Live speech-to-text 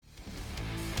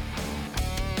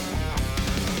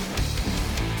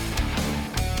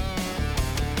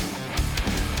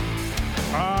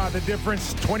the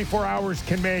difference 24 hours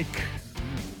can make.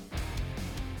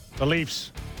 The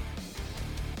Leafs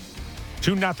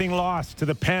 2-0 loss to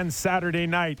the Pens Saturday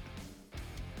night.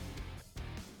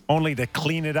 Only to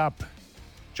clean it up.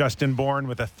 Justin Bourne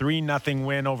with a 3-0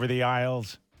 win over the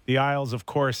Isles. The Isles, of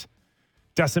course,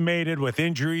 decimated with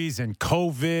injuries and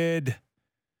COVID.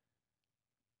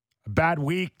 A bad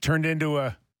week turned into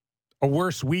a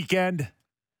worse weekend.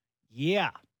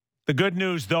 Yeah. The good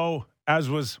news, though, as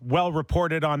was well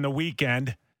reported on the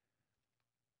weekend,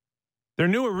 their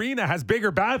new arena has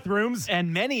bigger bathrooms.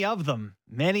 And many of them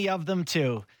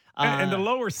too. And a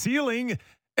lower ceiling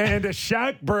and a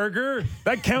Shack burger.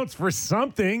 That counts for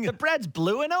something. The bread's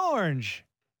blue and orange.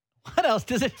 What else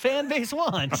does a fan base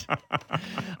want?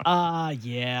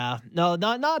 Yeah. No,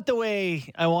 not the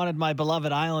way I wanted my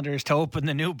beloved Islanders to open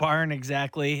the new barn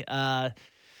exactly.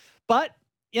 But,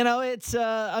 it's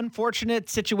an unfortunate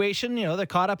situation. They're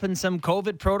caught up in some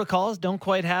COVID protocols, don't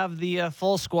quite have the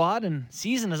full squad, and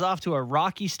season is off to a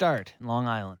rocky start in Long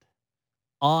Island.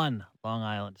 On Long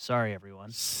Island. Sorry,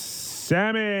 everyone.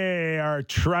 Sammy, our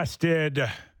trusted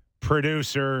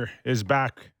producer, is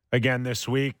back again this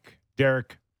week.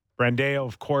 Derek Brandeo,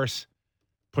 of course,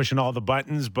 pushing all the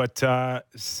buttons. But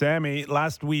Sammy,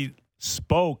 last we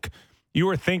spoke, you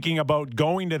were thinking about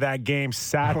going to that game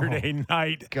Saturday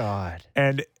night. God.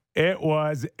 And it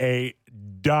was a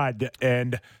dud.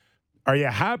 And are you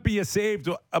happy you saved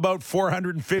about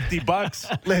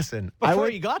 $450? Listen, Before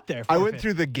you got there. I went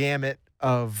through the gamut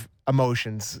of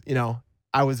emotions.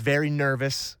 I was very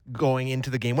nervous going into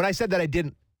the game. When I said that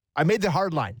I made the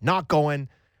hard line, not going.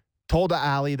 Told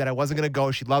Allie that I wasn't going to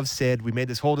go. She loves Sid. We made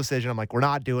this whole decision. I'm like, we're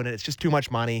not doing it. It's just too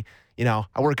much money. I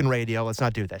work in radio. Let's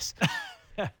not do this.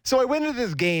 So I went into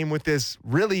this game with this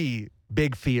really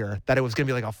big fear that it was going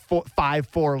to be like a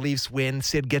 5-4 Leafs win.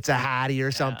 Sid gets a Hattie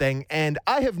or something. And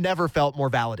I have never felt more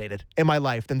validated in my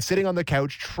life than sitting on the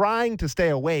couch trying to stay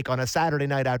awake on a Saturday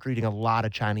night after eating a lot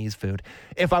of Chinese food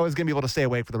if I was going to be able to stay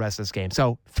awake for the rest of this game.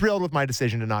 So thrilled with my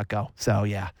decision to not go. So,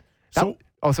 yeah.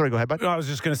 Oh, sorry. Go ahead, bud. I was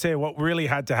just going to say what really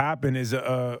had to happen is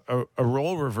a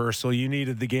role reversal. You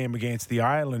needed the game against the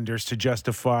Islanders to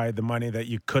justify the money that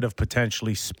you could have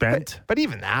potentially spent. But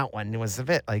even that one was a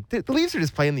bit like the Leafs are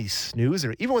just playing these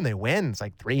snoozer. Even when they win, it's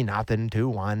like 3-0,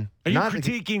 2-1. Are you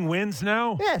critiquing wins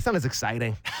now? Yeah, it's not as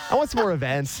exciting. I want some more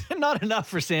events. Not enough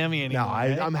for Sammy anymore. No,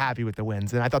 I'm happy with the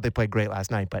wins, and I thought they played great last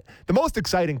night. But the most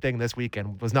exciting thing this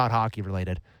weekend was not hockey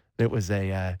related. It was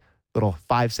a little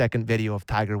 5-second video of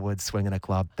Tiger Woods swinging a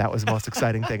club. That was the most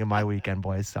exciting thing in my weekend,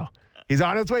 boys. So he's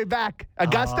on his way back.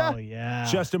 Augusta? Oh, yeah.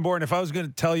 Justin Bourne, if I was going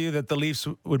to tell you that the Leafs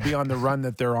would be on the run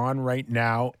that they're on right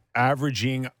now,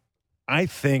 averaging, I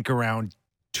think, around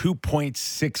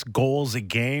 2.6 goals a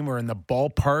game or in the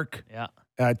ballpark.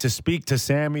 Yeah. To speak to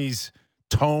Sammy's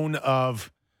tone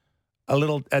of a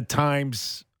little, at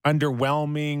times,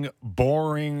 underwhelming,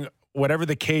 boring, whatever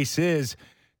the case is,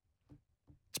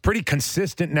 it's pretty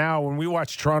consistent now. When we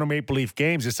watch Toronto Maple Leaf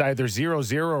games, it's either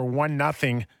 0-0 or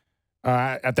 1-0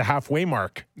 at the halfway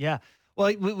mark. Yeah.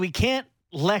 Well, we can't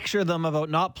lecture them about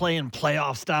not playing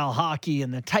playoff-style hockey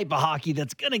and the type of hockey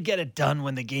that's going to get it done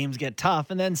when the games get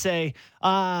tough and then say,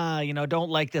 don't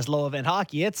like this low-event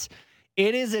hockey. It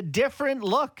is a different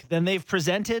look than they've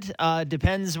presented.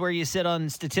 Depends where you sit on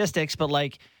statistics, but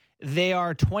they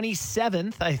are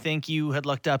 27th, I think you had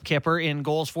looked up, Kipper, in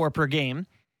goals for per game.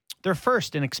 They're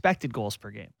first in expected goals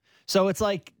per game. So it's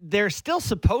like they're still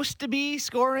supposed to be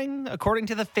scoring according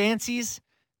to the fancies.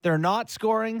 They're not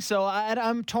scoring. So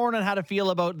I'm torn on how to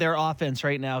feel about their offense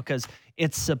right now because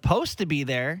it's supposed to be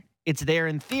there. It's there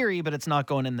in theory, but it's not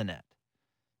going in the net.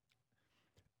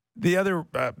 The other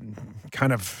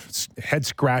kind of head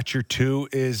scratcher too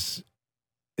is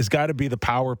got to be the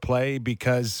power play,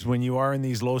 because when you are in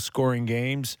these low scoring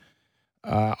games,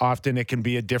 often it can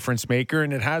be a difference maker,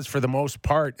 and it has for the most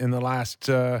part in the last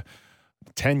 10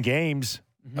 games.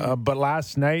 Mm-hmm. But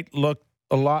last night looked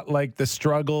a lot like the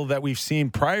struggle that we've seen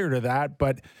prior to that,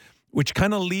 but which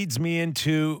kind of leads me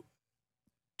into,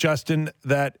 Justin,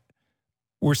 that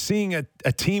we're seeing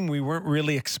a team we weren't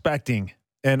really expecting.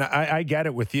 And I get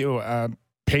it with you.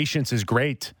 Patience is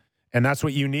great, and that's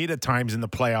what you need at times in the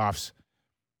playoffs,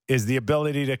 is the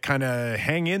ability to kind of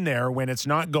hang in there when it's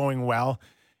not going well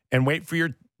and wait for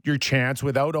your chance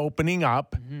without opening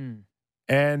up. Mm-hmm.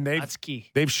 And that's key.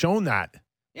 They've shown that.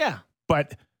 Yeah.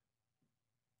 But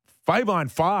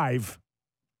 5-on-5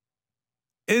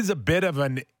 is a bit of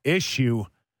an issue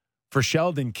for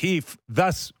Sheldon Keefe.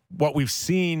 Thus, what we've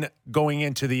seen going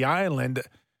into the Island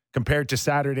compared to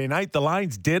Saturday night, the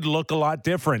lines did look a lot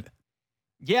different.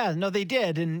 Yeah, no, they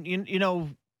did. And,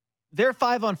 their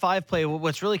 5-on-5 play,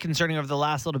 what's really concerning over the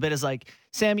last little bit is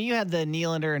Sammy, you had the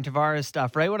Nylander and Tavares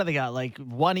stuff, right? What do they got? Like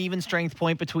one even strength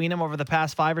point between them over the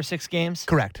past 5 or 6 games?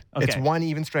 Correct. Okay. It's one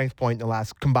even strength point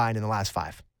combined in the last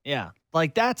 5. Yeah.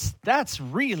 Like that's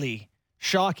really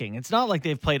shocking. It's not like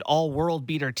they've played all world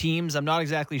beater teams. I'm not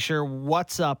exactly sure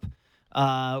what's up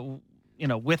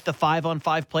with the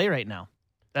 5-on-5 play right now.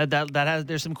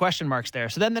 There's some question marks there.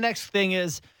 So then the next thing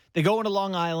is they go into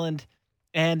Long Island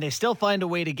and they still find a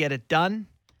way to get it done.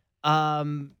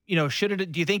 Do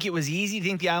you think it was easy? Do you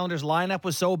think the Islanders lineup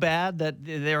was so bad that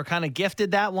they were kind of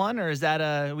gifted that one, or is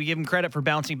that we give them credit for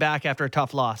bouncing back after a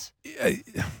tough loss?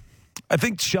 I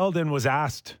think Sheldon was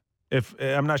asked,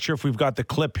 I'm not sure if we've got the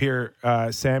clip here,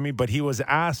 Sammy, but he was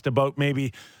asked about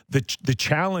maybe the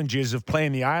challenges of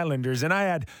playing the Islanders, and I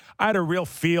had a real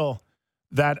feel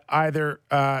that either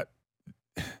the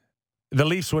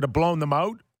Leafs would have blown them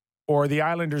out or the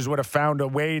Islanders would have found a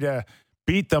way to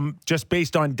beat them just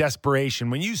based on desperation.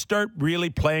 When you start really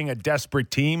playing a desperate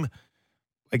team,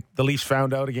 like the Leafs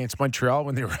found out against Montreal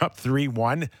when they were up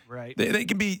 3-1, right? They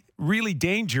can be really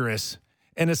dangerous.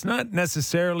 And it's not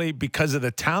necessarily because of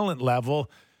the talent level,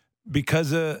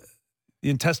 because of the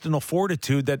intestinal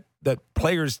fortitude that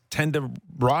players tend to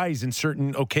rise in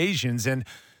certain occasions. And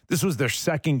this was their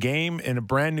second game in a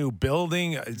brand new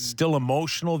building. It's still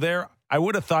emotional there. I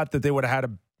would have thought that they would have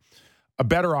had a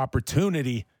better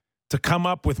opportunity to come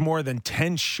up with more than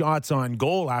 10 shots on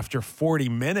goal after 40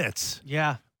 minutes.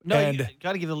 Yeah. No, you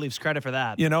got to give the Leafs credit for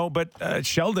that. But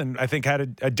Sheldon, I think,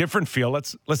 had a different feel.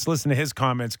 Let's listen to his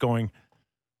comments going.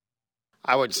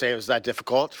 I wouldn't say it was that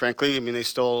difficult, frankly. I mean, they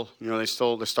started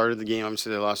the game.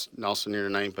 Obviously, they lost Nelson here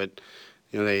tonight, but,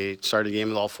 they started the game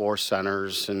with all 4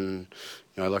 centers. And,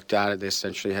 I looked at it. They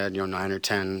essentially had, 9 or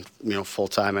 10,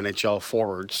 full-time NHL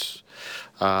forwards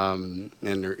and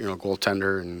their,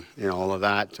 goaltender and, all of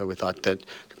that. So we thought that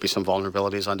there'd be some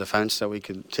vulnerabilities on defense that we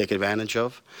could take advantage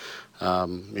of.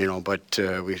 But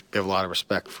we have a lot of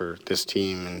respect for this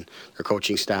team and their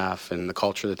coaching staff and the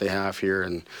culture that they have here,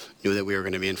 and knew that we were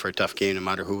going to be in for a tough game no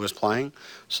matter who was playing,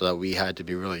 so that we had to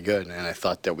be really good, and I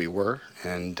thought that we were.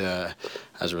 And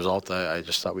as a result, I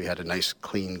just thought we had a nice,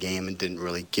 clean game and didn't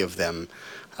really give them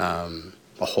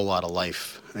a whole lot of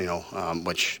life,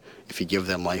 which if you give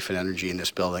them life and energy in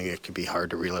this building, it could be hard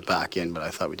to reel it back in, but I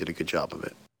thought we did a good job of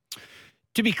it.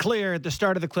 To be clear, at the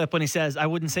start of the clip when he says, I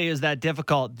wouldn't say it was that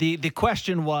difficult, the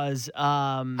question was...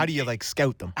 how do you,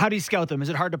 scout them? How do you scout them? Is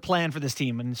it hard to plan for this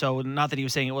team? And so, not that he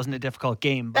was saying it wasn't a difficult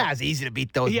game. But it's easy to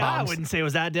beat those Yeah, bombs. I wouldn't say it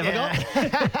was that difficult.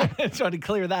 Yeah. Trying to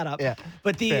clear that up. Yeah,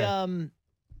 but my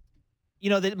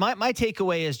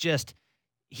takeaway is just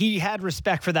he had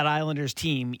respect for that Islanders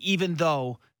team, even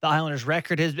though the Islanders'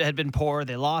 record had been poor.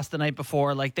 They lost the night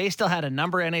before. Like, they still had a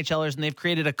number of NHLers, and they've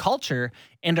created a culture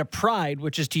and a pride,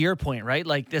 which is to your point, right?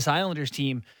 Like, this Islanders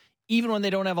team, even when they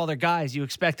don't have all their guys, you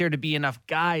expect there to be enough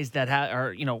guys that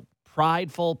are,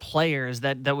 prideful players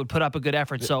that would put up a good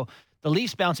effort. So the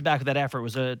Leafs bouncing back with that effort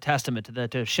was a testament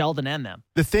to Sheldon and them.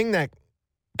 The thing that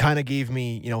kind of gave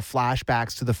me,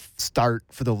 flashbacks to the start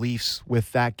for the Leafs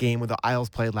with that game with the Isles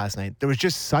played last night. There was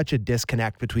just such a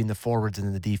disconnect between the forwards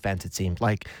and the defense. It seemed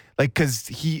like because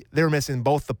they were missing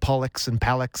both the Pullocks and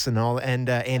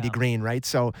Andy Green, right?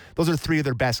 So those are 3 of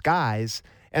their best guys,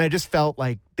 and I just felt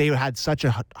like they had such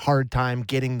a hard time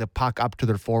getting the puck up to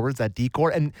their forwards, that decor.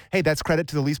 And hey, that's credit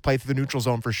to the Leafs play through the neutral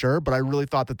zone for sure, but I really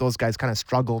thought that those guys kind of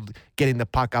struggled getting the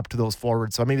puck up to those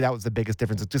forwards. So maybe that was the biggest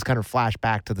difference. It just kind of flashed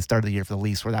back to the start of the year for the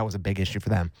Leafs, where that was a big issue for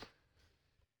them.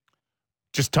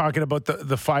 Just talking about the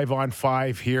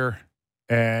 5-on-5 here,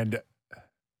 and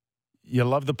you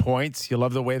love the points. You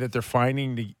love the way that they're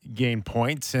finding to gain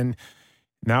points. And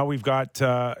now we've got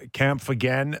Kampf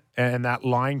again, and that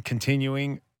line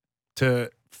continuing to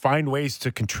find ways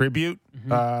to contribute.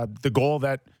 Mm-hmm. The goal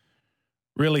that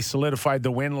really solidified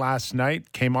the win last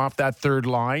night came off that third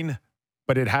line,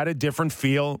 but it had a different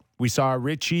feel. We saw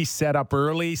Ritchie set up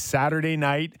early Saturday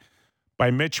night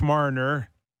by Mitch Marner,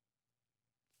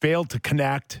 failed to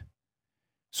connect.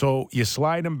 So you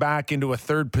slide him back into a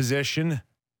third position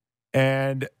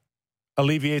and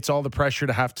alleviates all the pressure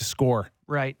to have to score.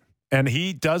 Right. And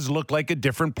he does look like a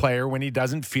different player when he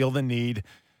doesn't feel the need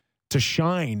to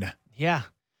shine. Yeah.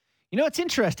 It's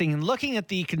interesting. In looking at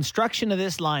the construction of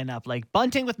this lineup, like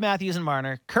Bunting with Matthews and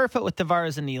Marner, Kerfoot with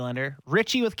Tavares and Nylander,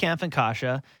 Ritchie with Kampf and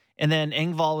Kasha, and then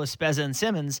Engvall with Spezza and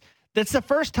Simmons. That's the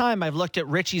first time I've looked at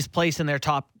Ritchie's place in their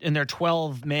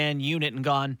 12-man unit and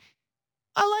gone,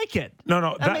 I like it.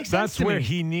 No, that's where me.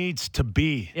 he needs to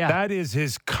be. Yeah. That is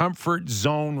his comfort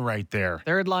zone right there.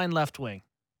 Third line left wing.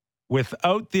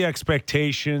 Without the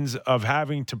expectations of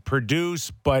having to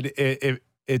produce, but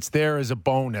it's there as a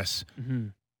bonus. Mm-hmm.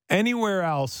 Anywhere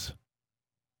else,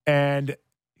 and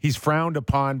he's frowned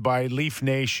upon by Leaf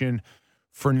Nation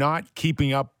for not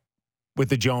keeping up with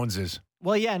the Joneses.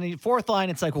 Well, yeah, and the fourth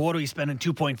line, it's like, well, what are we spending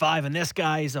 2.5? And this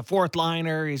guy, he's a fourth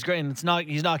liner. He's great, and he's not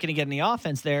going to get any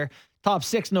offense there. Top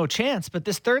six, no chance. But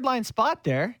this third line spot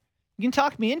there, you can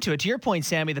talk me into it. To your point,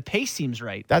 Sammy, the pace seems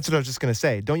right. That's what I was just going to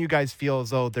say. Don't you guys feel as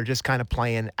though they're just kind of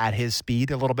playing at his speed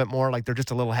a little bit more? Like they're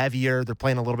just a little heavier. They're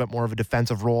playing a little bit more of a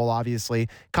defensive role, obviously.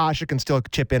 Kasha can still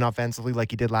chip in offensively like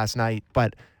he did last night.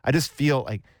 But I just feel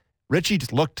like Richie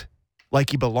just looked like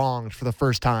he belonged for the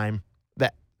first time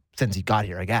since he got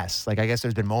here, I guess. Like, I guess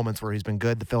there's been moments where he's been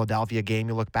good. The Philadelphia game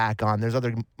you look back on. There's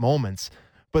other moments.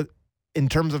 But in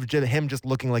terms of him just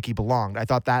looking like he belonged, I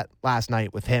thought that last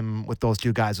night with him, with those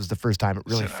two guys, was the first time it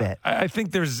really fit. I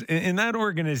think there's, in that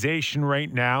organization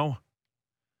right now,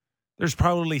 there's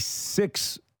probably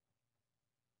six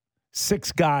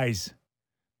guys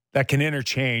that can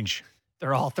interchange.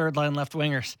 They're all third line left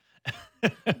wingers.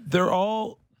 They're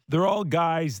all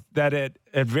guys that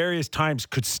at various times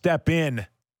could step in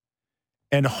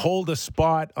and hold a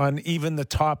spot on even the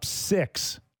top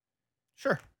six.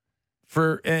 Sure.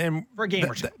 For a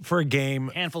game or two. For a game.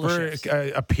 Handful of shifts.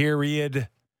 A period.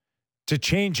 To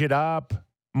change it up.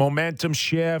 Momentum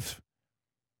shift.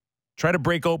 Try to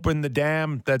break open the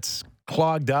dam that's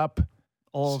clogged up.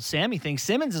 Old Sammy thinks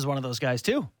Simmons is one of those guys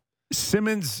too.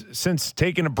 Simmons, since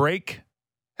taking a break,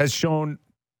 has shown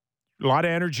a lot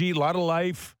of energy, a lot of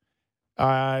life.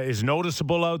 Is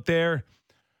noticeable out there.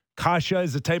 Kasha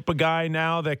is the type of guy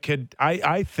now that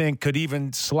I think could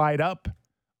even slide up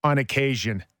on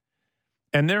occasion.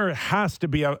 And there has to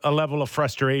be a level of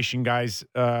frustration, guys,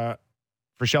 for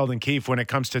Sheldon Keefe when it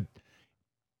comes to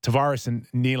Tavares and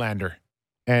Nylander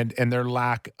and their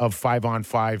lack of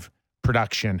 5-on-5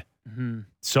 production. Mm-hmm.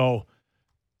 So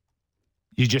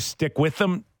you just stick with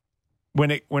them when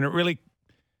it really.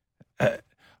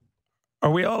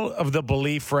 Are we all of the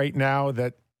belief right now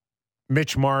that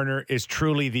Mitch Marner is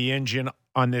truly the engine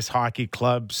on this hockey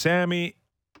club? Sammy,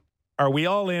 are we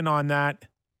all in on that?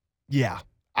 Yeah.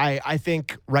 I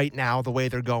think right now, the way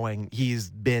they're going,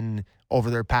 he's been over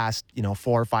their past,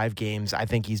 4 or 5 games. I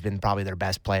think he's been probably their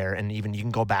best player. And even you can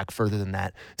go back further than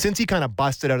that. Since he kind of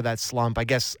busted out of that slump, I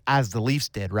guess, as the Leafs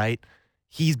did, right?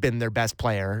 He's been their best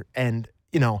player. And,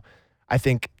 I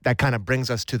think that kind of brings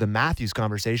us to the Matthews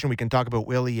conversation. We can talk about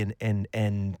Willie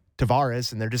and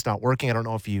Tavares, and they're just not working. I don't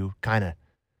know if you kind of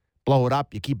blow it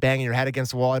up. You keep banging your head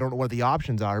against the wall. I don't know what the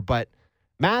options are. But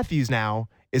Matthews now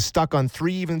is stuck on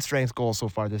 3 even strength goals so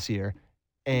far this year.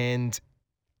 And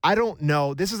I don't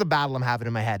know. This is a battle I'm having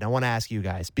in my head. I want to ask you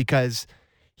guys because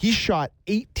he shot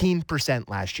 18%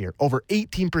 last year. Over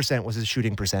 18% was his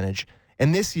shooting percentage.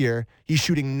 And this year, he's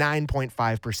shooting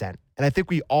 9.5%. And I think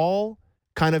we all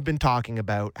kind of been talking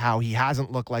about how he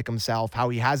hasn't looked like himself, how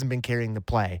he hasn't been carrying the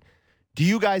play. Do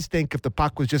you guys think if the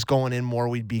puck was just going in more,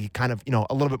 we'd be kind of,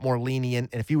 a little bit more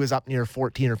lenient, and if he was up near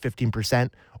 14 or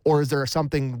 15%? Or is there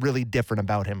something really different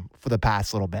about him for the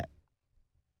past little bit?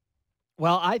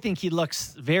 Well, I think he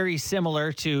looks very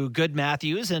similar to good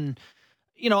Matthews. And,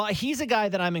 he's a guy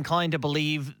that I'm inclined to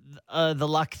believe the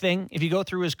luck thing. If you go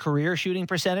through his career shooting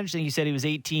percentage, then you said he was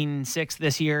 18.6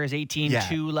 this year, is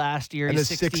 18.2 last year. And he's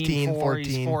 16, 14.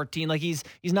 He's 14. Like he's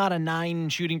not a 9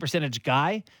 shooting percentage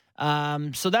guy.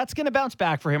 So that's going to bounce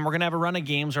back for him. We're going to have a run of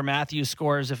games where Matthews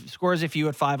scores a few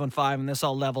at 5-on-5, and this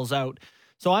all levels out.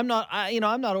 So I'm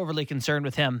not overly concerned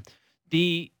with him.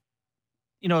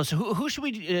 So who should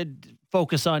we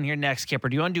focus on here next, Kipper?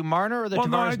 Do you want to do Marner or the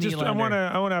Tavares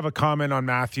Nylander? I want to have a comment on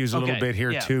Matthews a little bit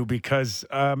here too, because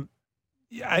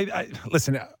I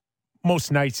listen.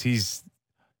 Most nights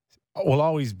will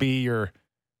always be your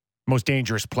most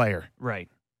dangerous player, right?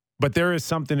 But there is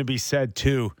something to be said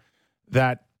too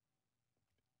that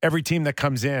every team that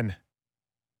comes in,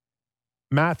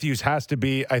 Matthews has to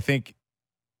be, I think,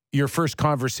 your first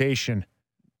conversation.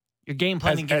 Your game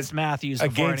plan against Matthews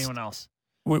before anyone else.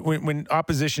 When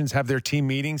oppositions have their team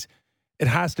meetings, it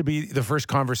has to be the first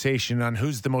conversation on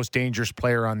who's the most dangerous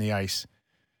player on the ice.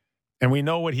 And we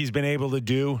know what he's been able to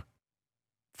do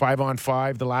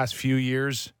 5-on-5 the last few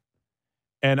years.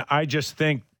 And I just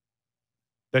think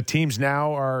that teams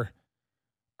now are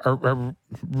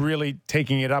really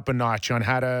taking it up a notch on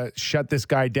how to shut this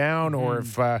guy down, or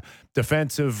if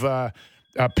defensive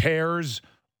pairs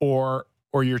or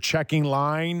your checking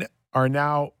line are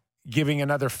now giving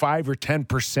another 5 or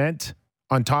 10%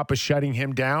 on top of shutting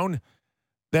him down,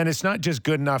 then it's not just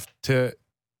good enough to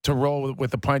roll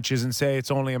with the punches and say it's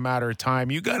only a matter of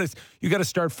time. You got to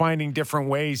start finding different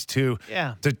ways to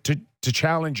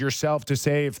challenge yourself to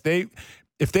say if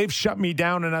they've shut me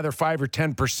down another 5 or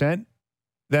 10%,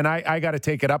 then I got to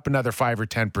take it up another 5 or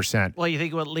 10%. Well, you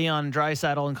think what Leon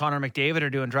Draisaitl and Connor McDavid are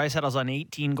doing. Draisaitl's on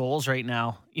 18 goals right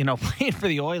now, playing for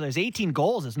the Oilers. 18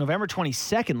 goals. It's November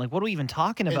 22nd. Like, what are we even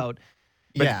talking about?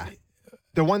 Yeah.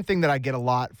 The one thing that I get a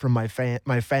lot from my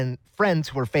friends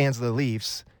who are fans of the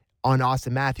Leafs on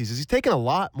Austin Matthews is he's taken a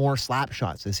lot more slap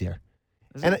shots this year.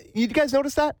 And you guys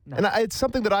notice that? No. And it's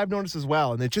something that I've noticed as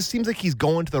well. And it just seems like he's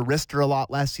going to the wrister a lot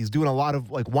less. He's doing a lot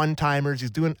of like one-timers.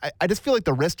 I just feel like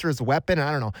the wrister is a weapon. And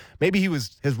I don't know. Maybe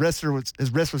his wrist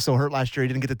was so hurt last year he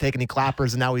didn't get to take any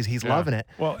clappers, and now he's loving it.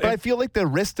 Well, but I feel like the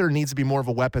wrister needs to be more of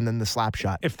a weapon than the slap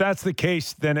shot. If that's the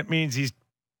case, then it means he's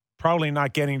probably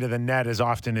not getting to the net as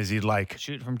often as he'd like.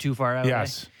 Shooting from too far out.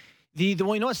 Yes. The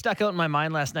one, what stuck out in my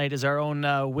mind last night is our own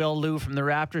Will Liu from the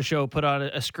Raptor Show put on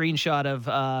a screenshot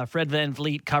of Fred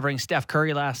VanVleet covering Steph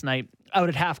Curry last night out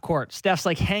at half court. Steph's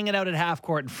like hanging out at half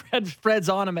court, and Fred's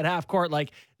on him at half court.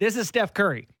 Like, this is Steph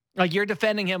Curry. Like, you're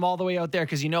defending him all the way out there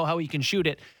because you know how he can shoot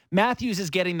it. Matthews is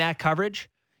getting that coverage.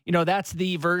 That's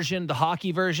the version, the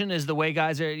hockey version is the way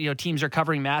guys are, teams are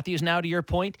covering Matthews now, to your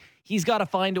point. He's got to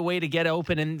find a way to get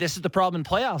open. And this is the problem in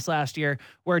playoffs last year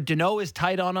where Deneau is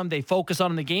tight on him. They focus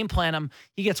on him, they game plan him.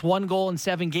 He gets 1 goal in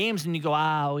 7 games and you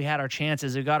go, we had our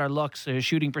chances. We got our looks,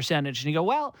 shooting percentage. And you go,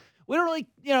 well, we don't really,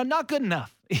 not good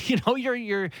enough. If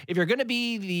you're going to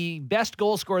be the best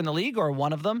goal scorer in the league or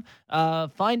one of them,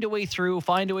 find a way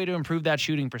to improve that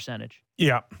shooting percentage.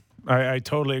 Yeah, I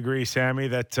totally agree, Sammy,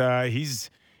 that he's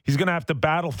going to have to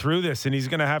battle through this, and he's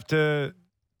going to have to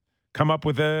come up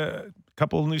with a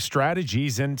couple of new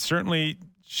strategies. And certainly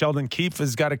Sheldon Keefe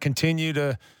has got to continue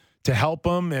to help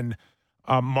him. And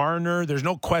Marner, there's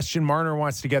no question Marner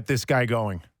wants to get this guy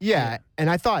going. Yeah, and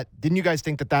I thought, didn't you guys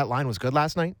think that line was good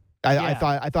last night?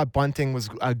 I thought Bunting was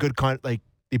a good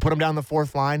you put him down the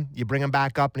fourth line, you bring him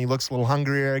back up, and he looks a little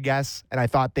hungrier, I guess. And I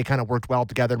thought they kind of worked well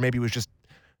together. Maybe it was just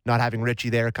not having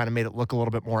Richie there kind of made it look a little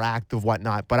bit more active,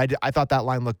 whatnot. But I thought that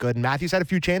line looked good. And Matthews had a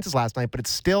few chances last night, but it's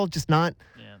still just not.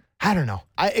 Yeah. I don't know.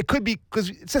 It could be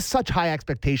because it's just such high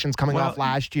expectations coming off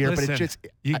last year. Listen, but it's just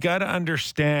you got to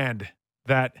understand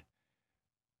that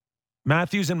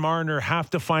Matthews and Marner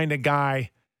have to find a guy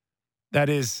that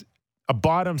is a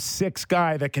bottom 6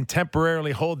 guy that can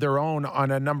temporarily hold their own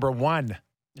on a number 1.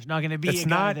 There's not going to be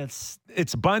guy that's.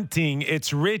 It's Bunting.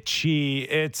 It's Richie.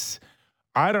 It's.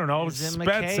 I don't know,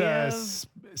 Spezza,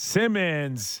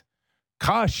 Simmons,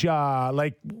 Kasha.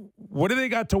 Like, what do they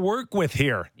got to work with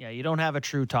here? Yeah, you don't have a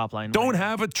true top line. Don't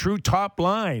have a true top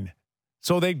line.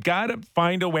 So they've got to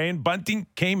find a way. And Bunting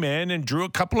came in and drew a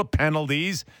couple of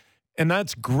penalties, and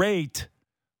that's great.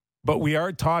 But we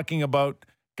are talking about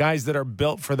guys that are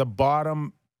built for the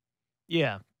bottom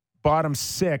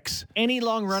 6. Any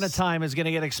long run of time is going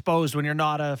to get exposed when you're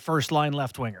not a first-line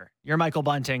left winger. You're Michael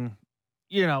Bunting.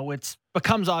 It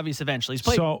becomes obvious eventually.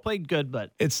 He's played good,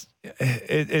 but it's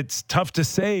tough to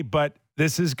say. But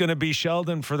this is going to be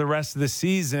Sheldon for the rest of the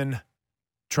season,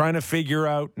 trying to figure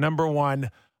out, number 1,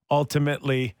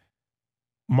 ultimately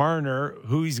Marner,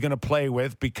 who he's going to play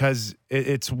with, because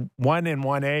it's 1 and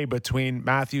 1A between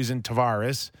Matthews and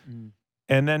Tavares,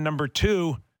 and then number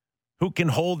 2, who can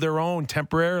hold their own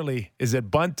temporarily. Is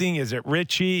it Bunting? Is it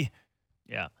Richie?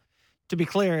 Yeah. To be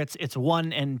clear, it's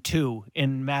 1 and 2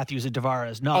 in Matthews and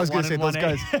Tavares. Not I was going to say those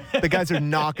 1A. the guys are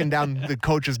knocking down the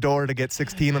coach's door to get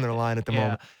 16 on their line at the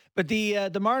moment. But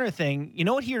the Marner thing, you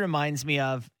know what he reminds me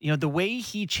of? The way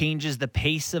he changes the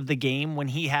pace of the game when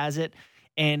he has it,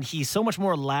 and he's so much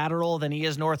more lateral than he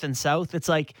is north and south. It's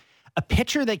like a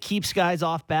pitcher that keeps guys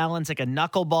off balance, like a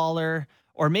knuckleballer.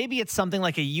 Or maybe it's something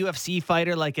like a UFC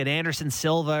fighter, like an Anderson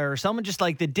Silva, or someone just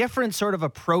like the different sort of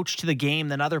approach to the game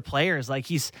than other players. Like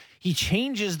he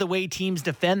changes the way teams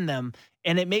defend them,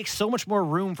 and it makes so much more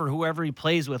room for whoever he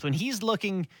plays with. When he's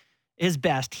looking his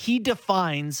best, he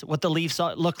defines what the Leafs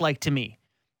look like to me.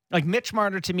 Like Mitch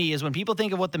Marner to me is when people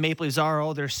think of what the Maple Leafs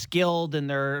are, they're skilled and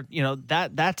they're,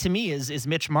 that to me is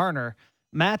Mitch Marner.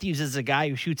 Matthews is a guy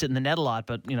who shoots it in the net a lot,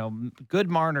 but good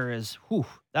Marner is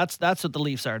that's what the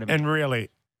Leafs are to me. And really,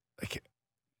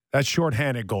 that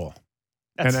shorthanded goal.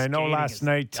 And I know last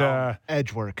night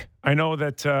edge work. I know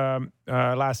that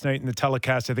last night in the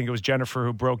telecast, I think it was Jennifer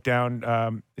who broke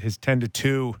down his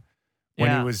 10-2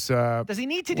 when he was. Does he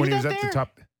need to do that? When he was at the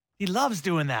top. He loves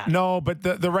doing that. No, but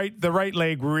the right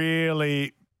leg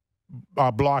really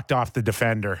blocked off the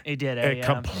defender. He did. It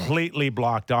completely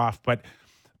blocked off. But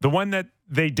the one that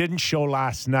they didn't show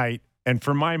last night, and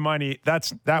for my money,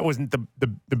 that wasn't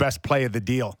the best play of the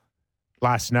deal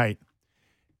last night.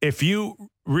 If you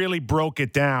really broke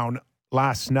it down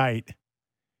last night,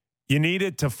 you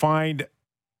needed to find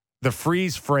the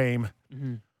freeze frame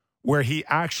where he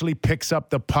actually picks up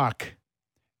the puck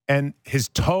and his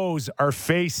toes are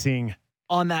facing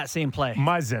On that same play.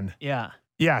 Muzzin. Yeah.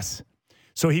 Yes.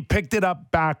 So he picked it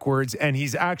up backwards, and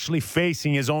he's actually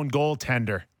facing his own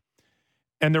goaltender.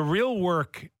 And the real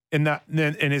work in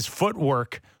his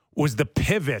footwork was the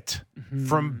pivot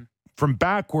from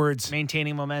backwards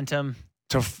Maintaining momentum.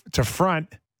 to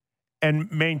front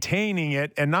and maintaining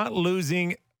it and not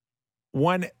losing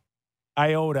one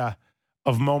iota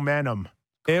of momentum.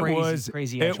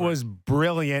 Crazy it was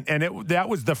brilliant, and that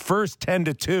was the first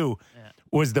 10-2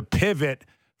 was the pivot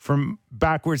from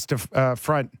backwards to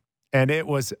front, and it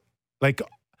was like,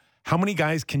 how many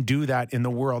guys can do that in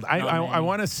the world? I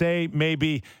want to say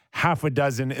maybe half a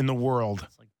dozen in the world.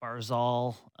 It's like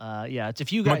Barzal. It's a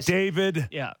few guys. McDavid.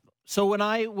 Yeah. So when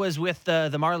I was with the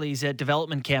Marlies at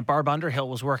development camp, Barb Underhill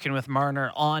was working with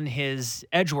Marner on his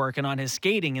edge work and on his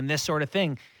skating and this sort of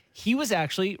thing. He was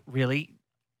actually really,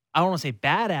 I don't want to say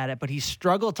bad at it, but he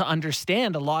struggled to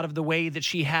understand a lot of the way that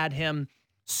she had him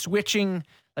switching,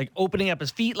 like opening up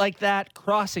his feet like that,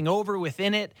 crossing over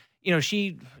within it.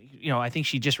 I think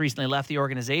she just recently left the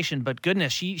organization, but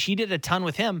goodness, she did a ton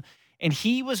with him. And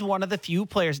he was one of the few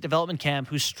players at development camp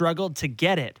who struggled to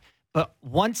get it. But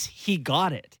once he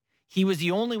got it, he was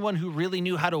the only one who really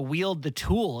knew how to wield the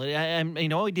tool.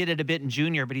 He did it a bit in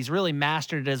junior, but he's really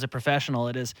mastered it as a professional.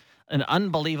 It is an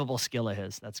unbelievable skill of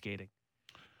his, that skating.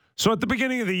 So at the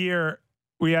beginning of the year,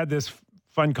 we had this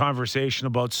fun conversation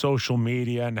about social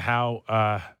media and how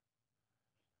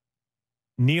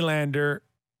Nylander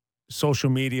social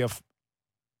media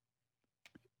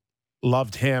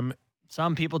loved him.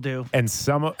 Some people do. And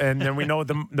then we know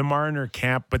the Marner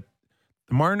camp, but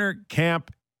the Marner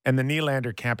camp and the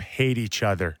Nylander camp hate each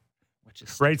other. Which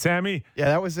is right, Sammy? Yeah,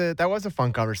 that was a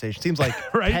fun conversation. Seems like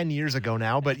right? 10 years ago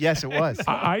now, but yes, it was.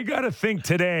 I got to think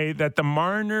today that the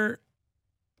Marner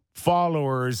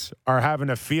followers are having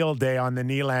a field day on the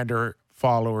Nylander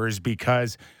followers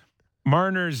because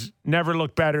Marner's never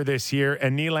looked better this year,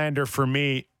 and Nylander, for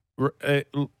me,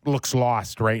 looks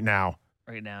lost right now.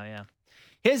 Right now, yeah.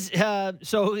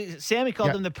 So Sammy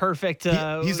called him the perfect.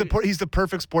 He's the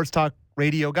perfect sports talk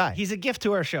radio guy. He's a gift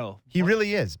to our show. He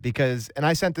really is and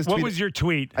I sent this. What tweet. was your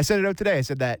tweet? I sent it out today. I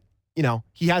said that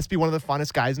he has to be one of the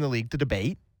funnest guys in the league to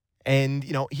debate, and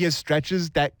he has stretches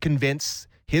that convince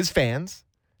his fans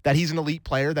that he's an elite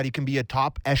player, that he can be a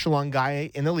top echelon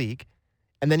guy in the league,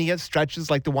 and then he has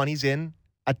stretches like the one he's in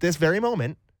at this very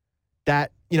moment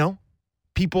that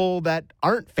people that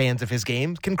aren't fans of his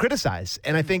game can criticize.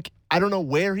 And I don't know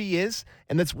where he is,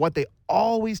 and that's what they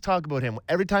always talk about him.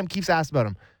 Every time Keith's asked about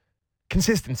him,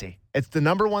 consistency. It's the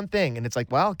number one thing. And it's like,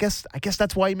 well, I guess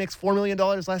that's why he makes $4 million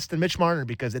less than Mitch Marner,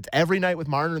 because it's every night with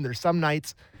Marner, and there's some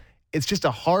nights it's just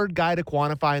a hard guy to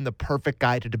quantify and the perfect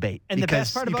guy to debate. And the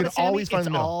best part about it, Sammy, it's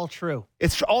all true.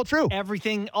 It's all true.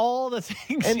 Everything, all the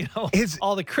things, and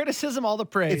all the criticism, all the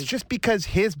praise. It's just because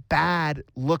his bad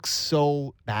looks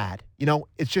so bad.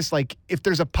 It's just like if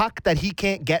there's a puck that he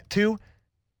can't get to,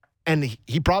 and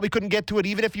he probably couldn't get to it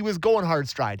even if he was going hard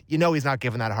stride. He's not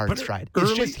giving that hard stride.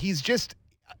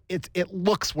 It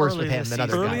looks worse with him than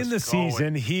other guys. Early in the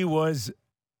season, he was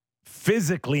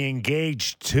physically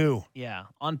engaged too. Yeah,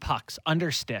 on pucks,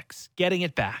 under sticks, getting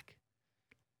it back.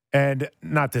 And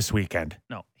not this weekend.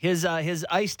 No. His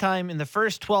ice time in the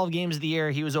first 12 games of the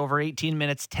year, he was over 18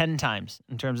 minutes 10 times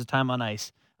in terms of time on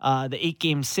ice. The 8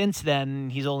 games since then,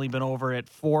 he's only been over it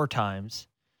 4 times.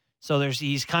 So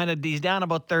he's down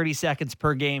about 30 seconds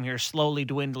per game here, slowly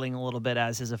dwindling a little bit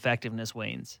as his effectiveness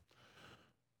wanes.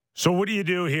 So what do you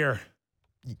do here?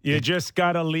 You just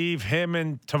got to leave him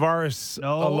and Tavares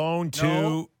alone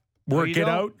to work it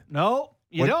out? No,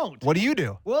 you don't. What do you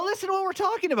do? Well, listen to what we're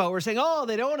talking about. We're saying,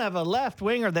 they don't have a left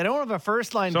winger. They don't have a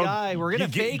first-line guy. We're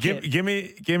going to fake it. Give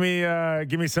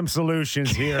me some solutions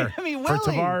here for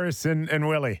Tavares and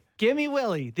Willie. Give me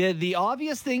Willie. The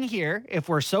obvious thing here, if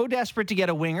we're so desperate to get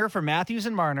a winger for Matthews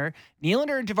and Marner,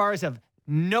 Nylander and Tavares have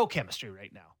no chemistry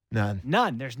right now.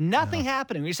 None. There's nothing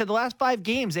happening. We said the last 5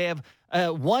 games, they have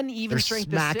one even strength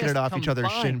assist. They're smacking it off each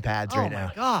other's shin pads right now. Oh,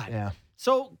 my God. Yeah.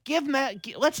 So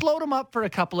let's load them up for a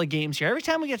couple of games here. Every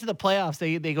time we get to the playoffs,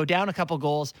 they go down a couple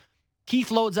goals.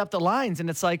 Keith loads up the lines, and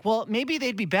it's like, well, maybe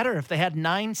they'd be better if they had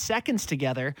 9 seconds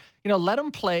together. Let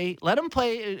them play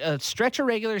a stretch of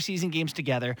regular season games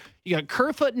together. You got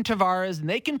Kerfoot and Tavares, and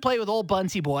they can play with old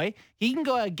Bunsey boy. He can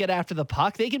go get after the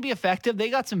puck. They can be effective. They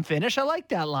got some finish. I like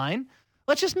that line.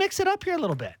 Let's just mix it up here a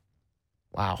little bit.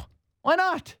 Wow. Why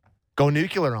not? Go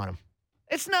nuclear on them.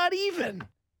 It's not even.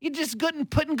 You're just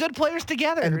putting good players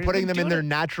together. And putting them in their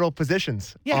natural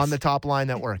positions on the top line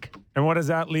that work. And what does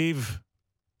that leave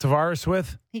Tavares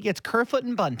with? He gets Kerfoot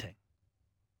and Bunting.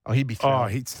 Oh, he'd be thrilled. Oh,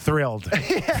 he's thrilled.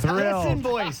 Thrilled. Listen,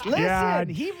 boys. Listen. Yeah,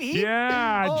 He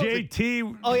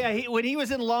JT. Oh yeah, when he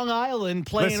was in Long Island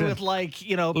playing Listen, with PA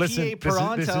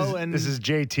Toronto and this is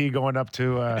JT going up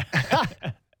to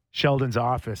Sheldon's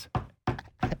office.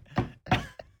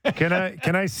 Can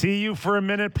I see you for a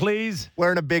minute, please?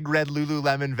 Wearing a big red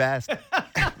Lululemon vest.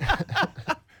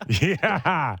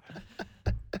 Yeah.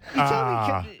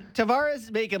 Tavares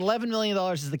making $11 million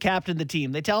as the captain of the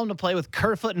team. They tell him to play with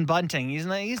Kerfoot and Bunting. He's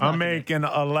not. I'm making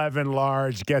 11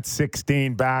 large. Get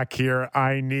 16 back here.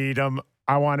 I need him.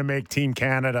 I want to make Team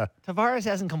Canada. Tavares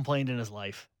hasn't complained in his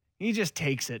life. He just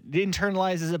takes it,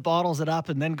 internalizes it, bottles it up,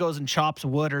 and then goes and chops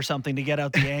wood or something to get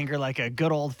out the anger like a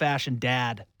good old-fashioned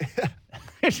dad.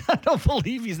 I don't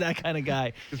believe he's that kind of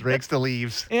guy. Just rakes the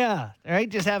leaves. Yeah, right?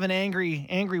 Just have an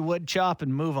angry wood chop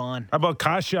and move on. How about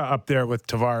Kasha up there with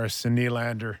Tavares and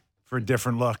Nylander for a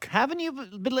different look? Haven't you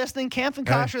been listening? Kampf and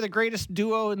Kasha are the greatest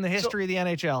duo in the history of the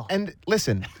NHL. And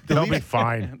listen, They'll be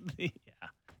fine. Yeah.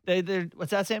 They're,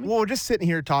 what's that, Sammy? well, we're just sitting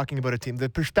here talking about a team. The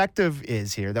perspective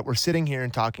is here that we're sitting here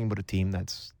and talking about a team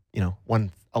that's,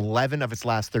 won 11 of its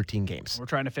last 13 games. We're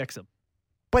trying to fix them.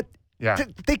 But Yeah.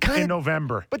 they kind In of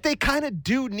November. But they kind of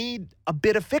do need a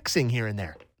bit of fixing here and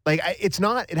there. Like,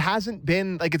 it hasn't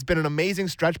been, like, it's been an amazing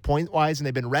stretch point-wise, and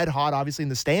they've been red hot, obviously, in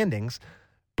the standings.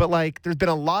 But, like, there's been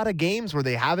a lot of games where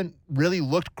they haven't really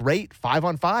looked great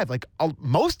 5-on-5. Like,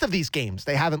 most of these games,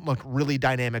 they haven't looked really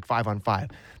dynamic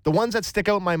 5-on-5. The ones that stick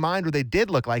out in my mind where they did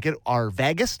look like it are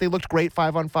Vegas. They looked great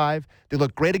 5-on-5. They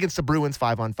looked great against the Bruins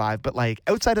 5-on-5. But, like,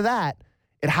 outside of that,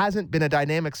 it hasn't been a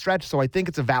dynamic stretch, so I think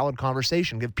it's a valid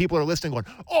conversation. If people are listening going,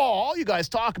 oh, all you guys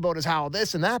talk about is how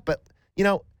this and that, but,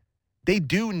 they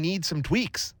do need some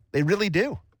tweaks. They really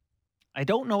do. I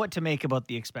don't know what to make about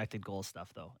the expected goal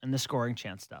stuff, though, and the scoring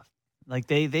chance stuff. Like,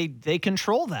 they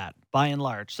control that, by and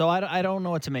large. So I don't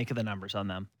know what to make of the numbers on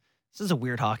them. This is a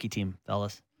weird hockey team,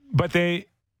 fellas. But they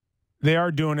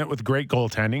are doing it with great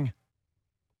goaltending.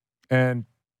 And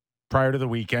prior to the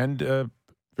weekend,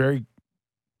 very,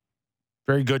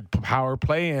 very good power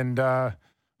play and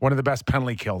one of the best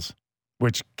penalty kills,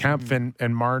 which Kampf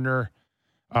and Marner,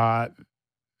 a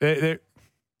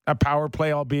power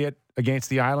play, albeit against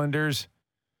the Islanders,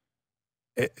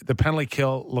 the penalty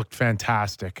kill looked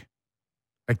fantastic.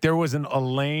 Like, there wasn't a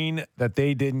lane that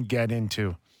they didn't get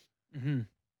into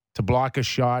to block a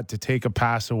shot, to take a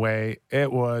pass away.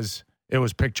 It was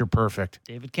picture perfect.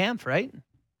 David Kampf, right?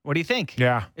 What do you think?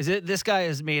 Yeah. This guy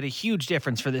has made a huge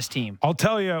difference for this team. I'll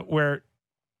tell you where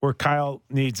Kyle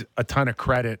needs a ton of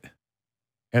credit,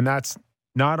 and that's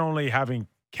not only having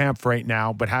Kampf right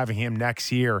now, but having him next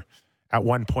year at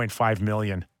 $1.5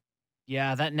 million.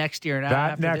 Yeah, that next year.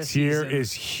 That next year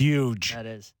is huge. That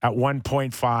is. At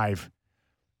 1.5.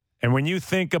 And when you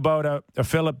think about a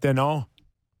Philip Deneau,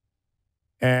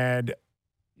 and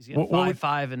he's getting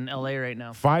 5.5 in LA right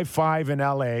now. 5.5 in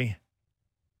LA.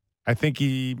 I think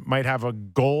he might have a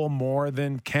goal more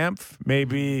than Kampf,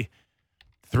 maybe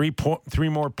three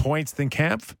more points than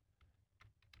Kampf.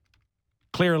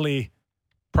 Clearly,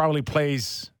 probably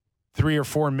plays 3 or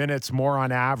 4 minutes more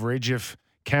on average. If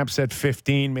Kampf's at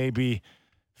 15, maybe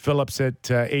Phillips at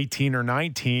 18 or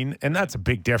 19, and that's a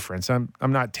big difference. I'm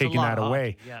not taking that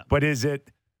away. Yeah. But is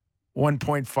it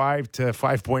 1.5 to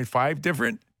 5.5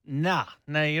 different? Nah,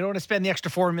 you don't want to spend the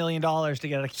extra $4 million to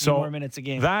get a few more minutes a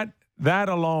game. That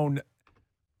alone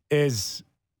is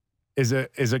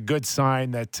a good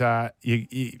sign that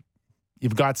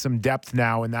you've got some depth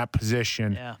now in that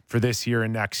position for this year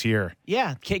and next year.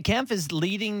 Yeah, Kampf is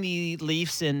leading the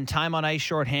Leafs in time on ice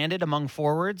shorthanded among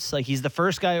forwards. Like, he's the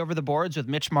first guy over the boards with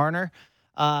Mitch Marner.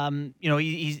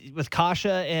 He's with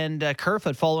Kasha and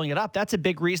Kerfoot following it up. That's a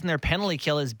big reason their penalty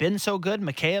kill has been so good.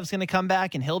 Mikheyev's going to come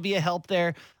back, and he'll be a help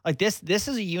there. Like, this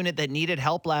is a unit that needed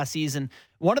help last season.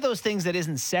 One of those things that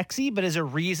isn't sexy, but is a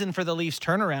reason for the Leafs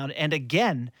turnaround. And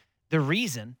again, the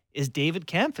reason is David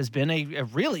Kampf has been a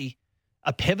really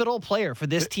pivotal player for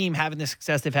this team having the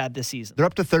success they've had this season. They're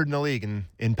up to third in the league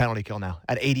in penalty kill now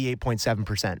at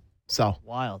 88.7%. So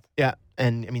wild. Yeah,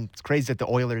 and I mean, it's crazy that the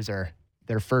Oilers are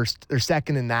they're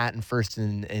second in that and first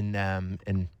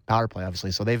in power play,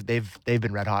 obviously. So they've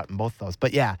been red hot in both those.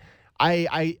 But yeah,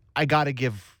 I got to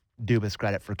give Dubas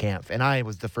credit for Kampf, and I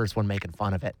was the first one making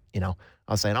fun of it. I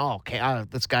was saying,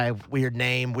 this guy, weird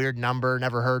name, weird number,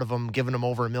 never heard of him, giving him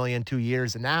over $1 million 2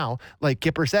 years, and now, like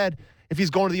Kipper said, if he's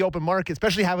going to the open market,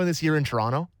 especially having this year in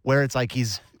Toronto, where it's like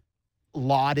he's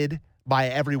lauded by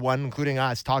everyone, including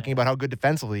us, talking about how good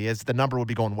defensively he is, the number would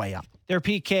be going way up. Their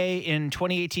PK in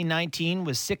 2018-19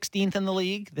 was 16th in the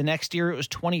league. The next year it was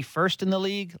 21st in the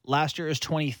league. Last year it was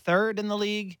 23rd in the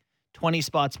league, 20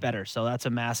 spots better. So that's a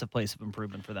massive place of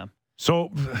improvement for them.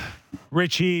 So,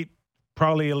 Richie,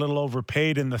 probably a little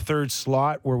overpaid in the third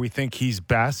slot where we think he's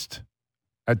best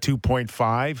at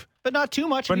 2.5. But not too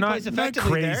much. But if he not, plays not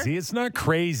effectively crazy. there. It's not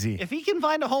crazy. If he can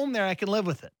find a home there, I can live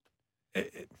with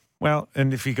it. Well,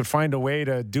 and if he could find a way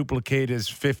to duplicate his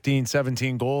 15,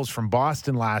 17 goals from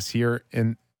Boston last year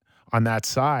on that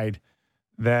side,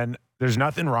 then there's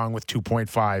nothing wrong with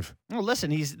 2.5. Well,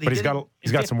 listen, he's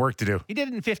got some work to do. He did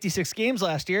it in 56 games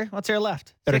last year. What's there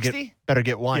left? 60? Better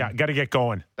get one. Yeah, got to get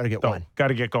going. Better get So, one. got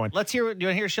to get going. Let's hear. Do you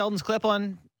want to hear Sheldon's clip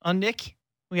on Nick?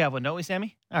 We have one, don't we,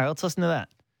 Sammy? All right, let's listen to that.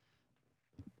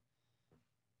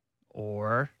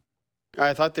 Or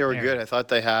I thought they were There. good. I thought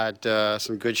they had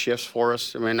some good shifts for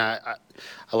us. I mean, I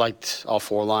liked all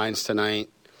four lines tonight,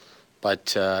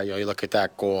 but you look at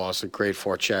that goal. It's a great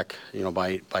forecheck,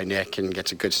 by Nick, and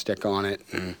gets a good stick on it,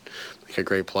 and like a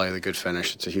great play, the good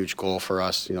finish. It's a huge goal for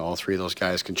us. All three of those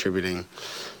guys contributing.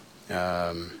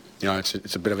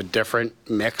 It's a bit of a different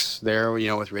mix there.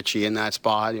 With Richie in that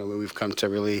spot, we've come to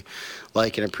really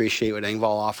like and appreciate what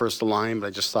Engvall offers the line. But I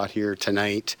just thought here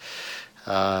tonight,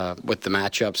 with the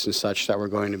matchups and such that were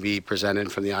going to be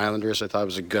presented from the Islanders, I thought it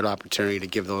was a good opportunity to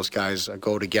give those guys a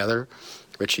go together.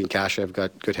 Richie and Kasha have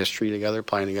got good history together,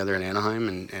 playing together in Anaheim,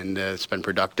 and it's been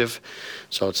productive.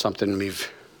 So it's something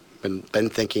we've been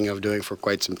thinking of doing for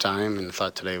quite some time, and I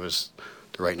thought today was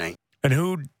the right night. And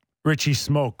who Richie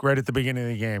smoked right at the beginning of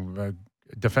the game?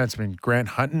 Defenseman Grant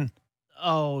Hutton?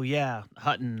 oh yeah,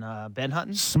 Hutton, Ben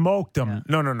Hutton. Smoked him.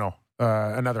 Yeah. No.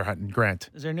 Another Hutton, Grant.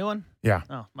 Is there a new one? Yeah.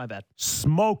 Oh, my bad.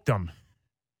 Smoked him.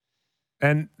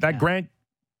 And that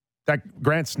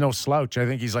Grant's no slouch. I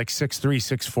think he's like 6'3",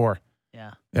 6'4".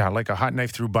 Yeah. Yeah, like a hot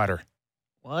knife through butter.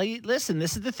 Well, listen,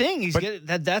 this is the thing.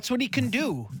 That's what he can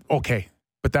do. Okay,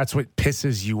 but that's what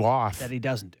pisses you off. That he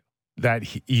doesn't do. That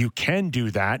you can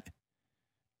do that,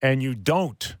 and you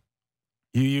don't.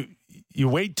 You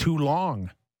wait too long.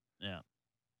 Yeah.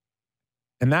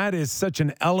 And that is such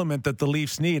an element that the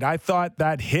Leafs need. I thought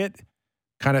that hit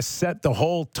kind of set the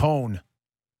whole tone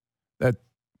that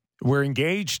we're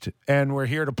engaged and we're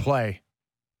here to play.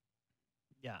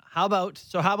 Yeah. How about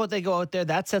they go out there?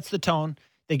 That sets the tone.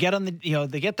 They get on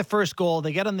they get the first goal.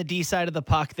 They get on the D side of the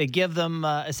puck. They give them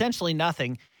essentially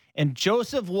nothing. And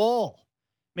Joseph Woll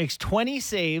makes 20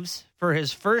 saves for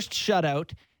his first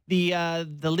shutout. The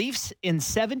Leafs in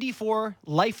 74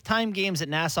 lifetime games at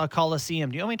Nassau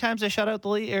Coliseum. Do you know how many times they shut out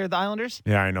the Islanders?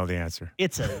 Yeah, I know the answer.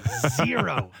 It's a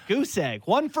 0. Goose egg.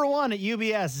 1 for 1 at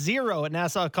UBS. 0 at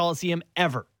Nassau Coliseum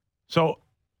ever. So,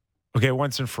 okay,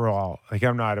 once and for all, like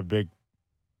I'm not a big.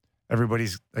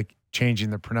 Everybody's like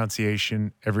changing the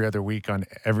pronunciation every other week on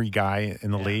every guy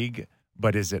in the league.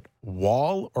 But is it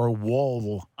Wall or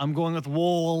Woll? I'm going with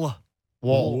Woll.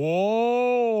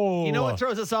 Whoa. You know what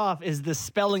throws us off is the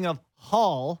spelling of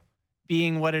Hall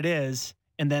being what it is,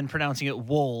 and then pronouncing it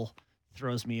Wool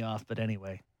throws me off. But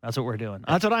anyway, that's what we're doing.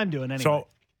 That's what I'm doing anyway. So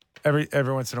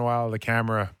every once in a while, the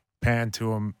camera panned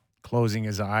to him, closing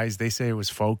his eyes. They say it was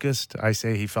focused. I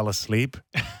say he fell asleep.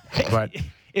 But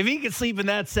if he could sleep in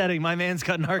that setting, my man's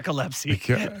got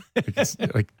narcolepsy. it's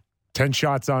like 10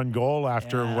 shots on goal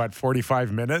after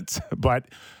 45 minutes. But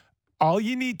all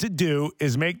you need to do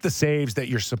is make the saves that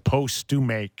you're supposed to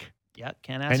make. Yeah,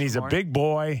 can't ask. And he's for a more. big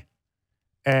boy,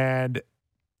 and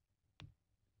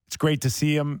it's great to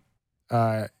see him.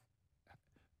 The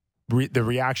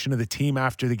reaction of the team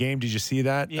after the game. Did you see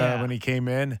that when he came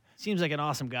in? Seems like an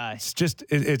awesome guy. It's just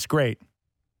it's great.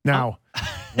 Now,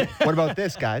 What about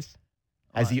this, guys?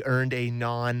 Has he earned a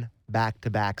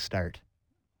non-back-to-back start?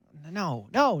 No.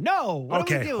 What are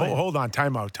we doing? Hold on.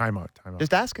 Time out.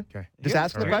 Just asking. Okay. Just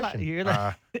asking the You're question. You're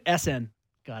like, SN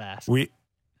got asked.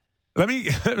 Let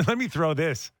me throw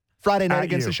this. Friday night At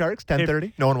against you. the Sharks,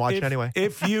 10:30. No one watching anyway.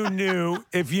 If you knew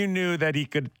that he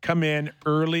could come in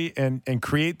early and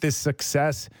create this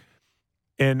success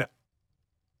in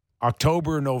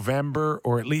October, November,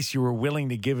 or at least you were willing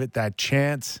to give it that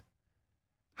chance,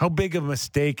 how big of a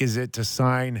mistake is it to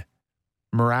sign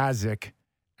Mrazek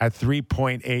at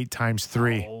 3.8 times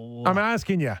 3? Oh. I'm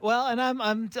asking you. Well, and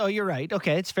I'm. Oh, you're right.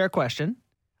 Okay, it's a fair question.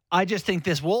 I just think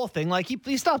this Wool thing, like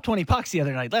he stopped 20 pucks the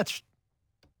other night. Let's.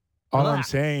 All I'm Relax.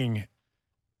 saying,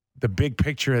 the big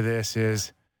picture of this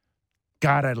is,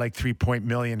 God, I'd like $3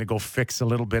 million to go fix a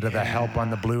little bit of the help on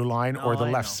the blue line or the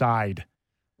I left know. side.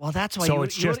 Well, that's why. So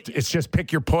it's just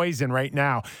pick your poison right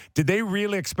now. Did they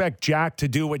really expect Jack to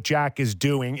do what Jack is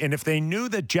doing? And if they knew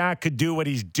that Jack could do what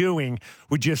he's doing,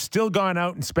 would you have still gone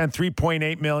out and spent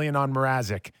 $3.8 million on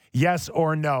Mrazek? Yes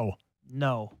or no?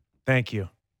 No. Thank you.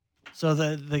 So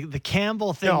the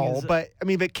Campbell thing No, is... but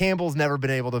Campbell's never been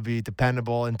able to be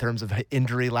dependable in terms of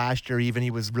injury last year. Even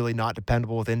he was really not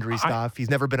dependable with injury stuff. He's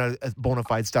never been a bona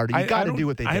fide starter. You got to do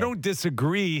what they did. I don't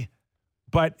disagree,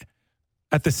 but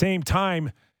at the same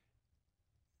time,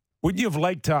 wouldn't you have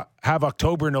liked to have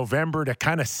October, November to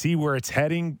kind of see where it's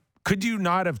heading? Could you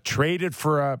not have traded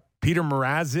for a Peter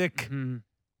Mrazek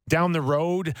down the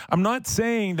road? I'm not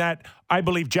saying that I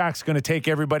believe Jack's going to take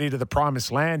everybody to the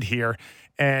promised land here,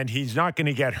 and he's not going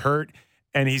to get hurt,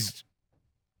 and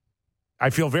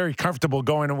I feel very comfortable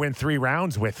going to win 3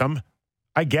 rounds with him.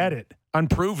 I get it.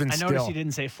 Unproven still. I noticed you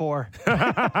didn't say 4.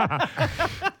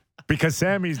 Because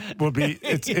Sammy will be,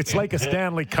 it's like a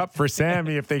Stanley Cup for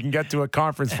Sammy if they can get to a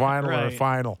conference final or a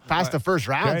final. Past the first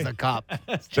round's the cup.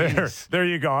 There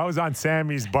you go. I was on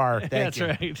Sammy's bar. That's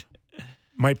right.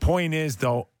 My point is,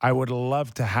 though, I would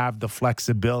love to have the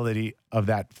flexibility of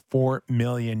that $4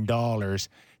 million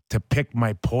to pick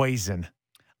my poison.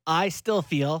 I still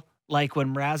feel like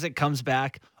when Mrazek comes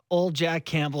back, old Jack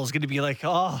Campbell is going to be like,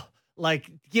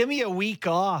 give me a week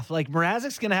off. Like,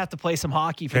 Mrazek's going to have to play some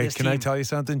hockey for this team. Can I tell you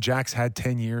something? Jack's had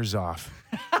 10 years off.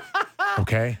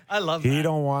 Okay? I love that. He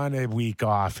don't want a week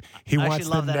off. He I wants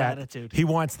the love that net. attitude. He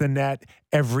wants the net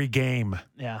every game.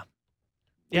 Yeah.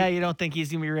 Yeah, you don't think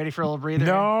he's going to be ready for a little breather?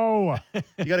 No.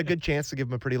 You got a good chance to give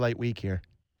him a pretty light week here.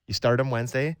 You start him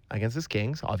Wednesday against his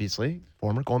Kings, obviously.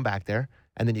 Former going back there.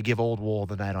 And then you give Old Wool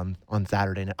the night on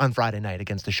Friday night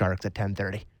against the Sharks at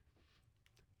 10:30.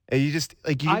 You just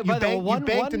you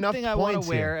banked enough thing I points want to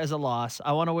wear here. as a loss,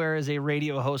 I want to wear as a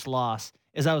radio host loss,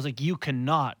 is I was like, you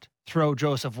cannot throw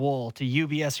Joseph Wool to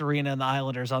UBS Arena and the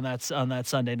Islanders on that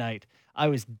Sunday night. I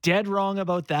was dead wrong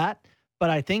about that, but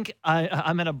I think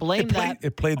I'm going to blame that.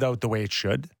 It played out the way it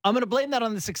should. I'm going to blame that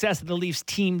on the success of the Leafs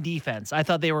team defense. I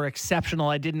thought they were exceptional.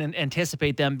 I didn't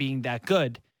anticipate them being that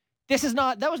good.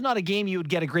 That was not a game you would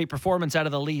get a great performance out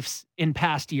of the Leafs in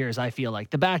past years, I feel like.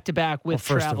 The back-to-back with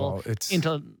first travel. of all,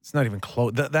 it's not even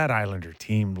close. That Islander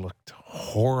team looked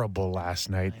horrible last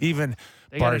night. Even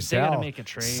they Barzell. gotta make a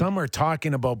trade. Some are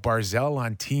talking about Barzell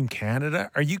on Team Canada.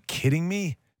 Are you kidding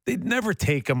me? They'd never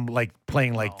take him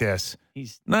playing like this.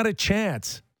 He's not a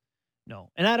chance.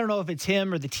 No. And I don't know if it's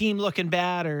him or the team looking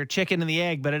bad or chicken and the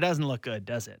egg, but it doesn't look good,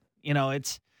 does it?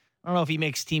 I don't know if he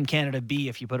makes Team Canada B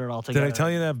if you put it all together. Did I tell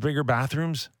you they have bigger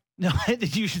bathrooms? No,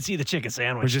 you should see the chicken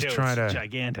sandwich. We're just too. trying It's to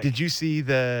gigantic. Did you see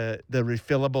the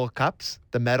refillable cups?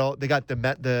 The metal. They got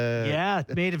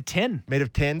made of tin. Made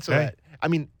of tin. So that,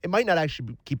 it might not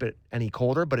actually keep it any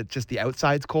colder, but it's just the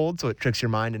outside's cold, so it tricks your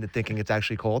mind into thinking it's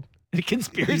actually cold. The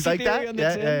conspiracy He's like theory that? on the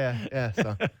tin. Yeah.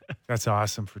 So That's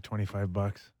awesome for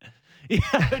 $25.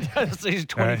 Yeah, so he's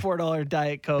 $24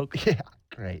 Diet Coke. yeah,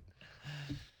 great.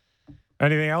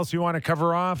 Anything else you want to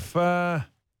cover off? Well,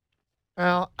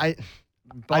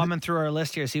 Bombing through our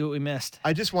list here, see what we missed.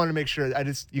 I just want to make sure.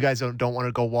 You guys don't want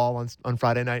to go Wall on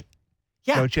Friday night.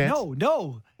 Yeah, No chance?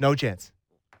 No chance.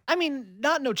 I mean,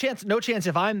 no chance. No chance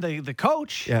if I'm the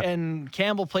coach and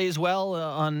Campbell plays well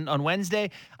on Wednesday.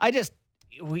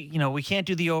 We can't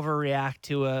do the overreact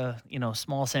to a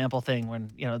small sample thing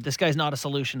when this guy's not a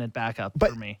solution at backup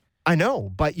for me. I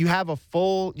know, but you'll have a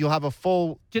full.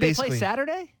 Do they play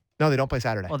Saturday? No, they don't play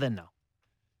Saturday. Well, then no.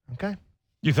 Okay.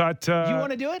 You thought you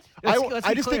want to do it?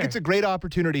 I just think it's a great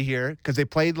opportunity here because they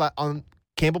played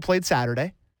Campbell played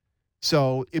Saturday,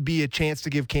 so it'd be a chance to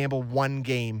give Campbell one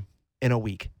game in a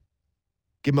week.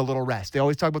 Give him a little rest. They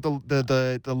always talk about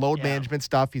the load management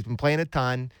stuff. He's been playing a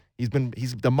ton. He's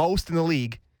the most in the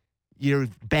league.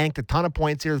 You've banked a ton of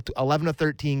points here, 11 to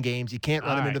 13 games. You can't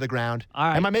run him into the ground. All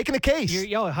right. Am I making a case?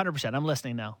 100%. I'm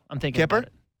listening now. I'm thinking Kipper? about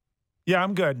it. Yeah,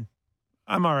 I'm good.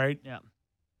 I'm all right. Yeah.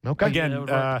 Okay. Again,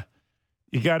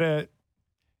 you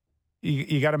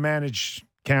gotta manage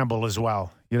Campbell as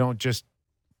well. You don't just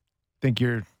think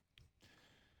you're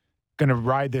gonna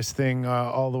ride this thing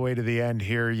all the way to the end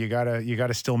here. You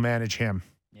gotta still manage him.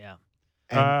 Yeah.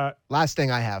 And last thing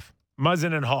I have.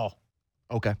 Muzzin and Hall.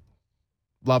 Okay.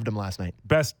 Loved him last night.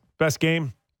 Best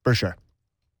game For sure.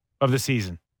 of the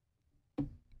season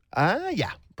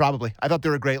Yeah, probably. I thought they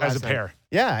were great last as a night. pair.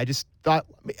 Yeah, I just thought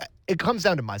it comes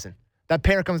down to Muzzin. That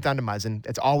pair comes down to Muzzin.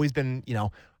 It's always been,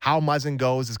 how Muzzin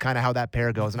goes is kind of how that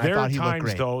pair goes. And I thought he looked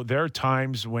great. There are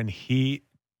times when he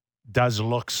does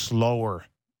look slower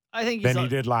than he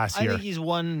did last year. I think he's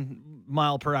 1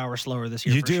 mile per hour slower this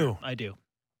year. You for do? Sure. I do.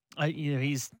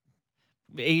 He's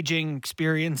aging,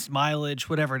 experience, mileage,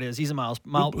 whatever it is. He's Who 1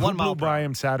 mile blew per by hour.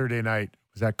 him Saturday night?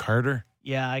 Was that Carter?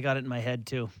 Yeah, I got it in my head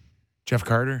too. Jeff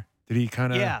Carter? Did he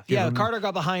kind of? Yeah. Carter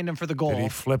got behind him for the goal. Did he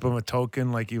flip him a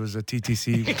token like he was a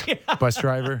TTC bus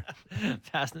driver?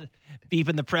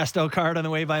 Beeping the Presto card on the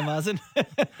way by Muzzin.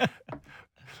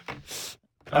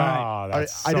 Oh,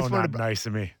 that's I so just wanted not to- nice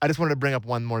of me. I just wanted to bring up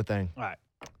one more thing. All right.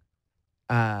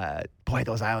 Boy,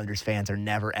 those Islanders fans are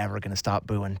never, ever going to stop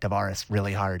booing Tavares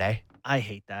really hard, eh? I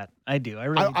hate that. I do. I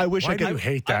really. I wish Why I do could. you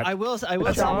hate that? I will.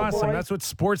 That's say- awesome. That's what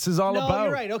sports is all no, about.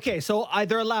 you're right. Okay, so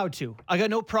they're allowed to. I got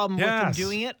no problem with them Yes.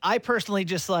 doing it. I personally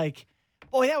just like,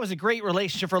 boy, that was a great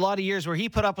relationship for a lot of years where he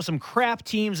put up with some crap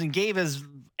teams and gave his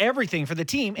everything for the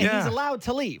team, and he's allowed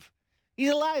to leave. He's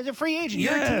allowed. He's a free agent.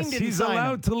 Your team Yes, didn't he's sign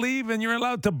allowed to leave, and you're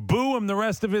allowed to boo him the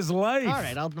rest of his life. him. All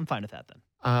right, I'm fine with that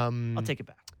then. I'll take it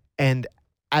back. And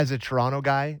as a Toronto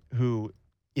guy who,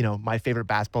 my favorite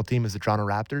basketball team is the Toronto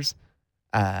Raptors,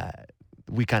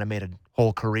 we kind of made a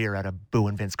whole career out of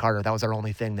booing Vince Carter. That was our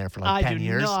only thing there for like 10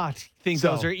 years. I do not think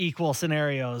So- those are equal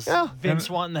scenarios. Yeah. Vince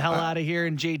wanting the hell out of here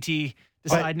and JT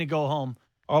deciding to go home.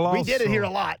 We did it here a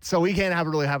lot, so we can't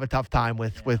really have a tough time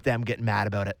with them getting mad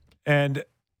about it. And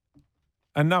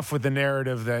enough with the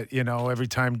narrative that, every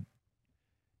time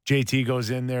JT goes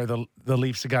in there, the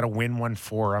Leafs have got to win one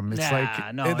for him. It's Nah,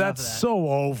 like, no, enough that's of that. so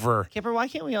over. Kipper, why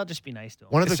can't we all just be nice to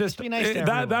him? One of It's the just be nice to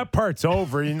that everyone. part's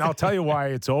over, and I'll tell you why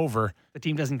it's over. The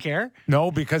team doesn't care?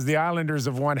 No, because the Islanders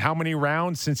have won how many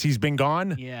rounds since he's been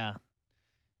gone? Yeah.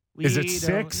 Is it We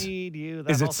don't 6? need you,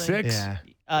 that Is whole it thing. 6? yeah.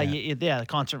 Yeah, the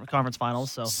conference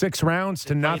finals. So 6 rounds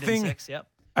to They played in nothing. 6, yep.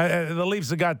 The Leafs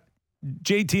have got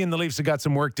JT and the Leafs have got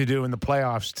some work to do in the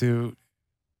playoffs to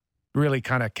really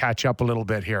kind of catch up a little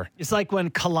bit here. It's like when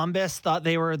Columbus thought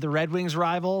they were the Red Wings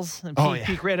rivals, and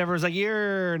Pete Red was like,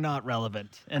 "You're not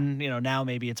relevant." And now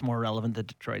maybe it's more relevant that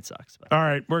Detroit sucks. But. All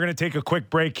right, we're going to take a quick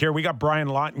break here. We got Brian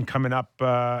Lawton coming up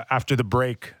after the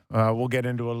break. We'll get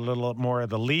into a little more of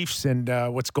the Leafs and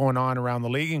what's going on around the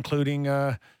league, including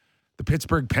the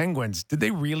Pittsburgh Penguins. Did they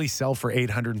really sell for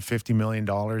 $850 million?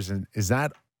 And is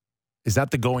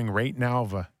that the going rate now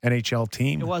of a NHL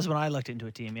team? It was when I looked into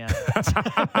a team. Yeah,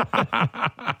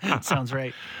 sounds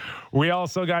right. We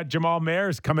also got Jamal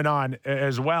Mayers coming on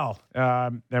as well,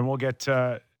 and we'll get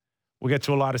to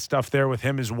a lot of stuff there with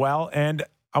him as well. And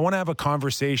I want to have a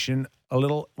conversation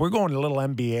we're going a little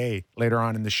NBA later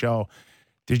on in the show.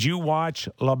 Did you watch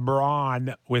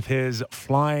LeBron with his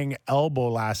flying elbow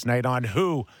last night on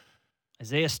who?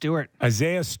 Isaiah Stewart.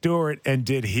 Isaiah Stewart. And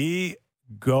did he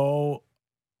go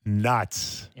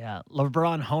nuts? Yeah,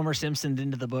 LeBron Homer Simpson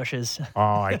into the bushes.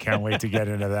 Oh, I can't wait to get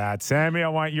into that. Sammy, I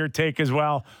want your take as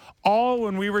well. All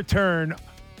when we return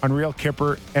on Real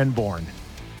Kipper and Bourne.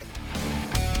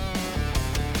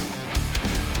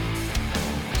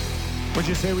 Would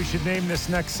you say we should name this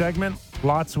next segment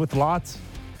Lots with Lots?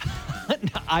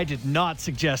 I did not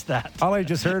suggest that. All I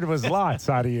just heard was lots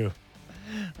out of you.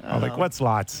 I'm like, what's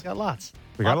lots? Got lots.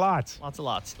 We got lots. Lots of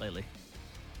lots lately.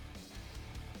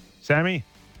 Sammy?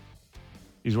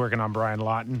 He's working on Brian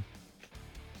Lawton.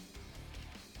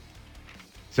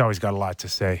 He's always got a lot to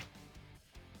say.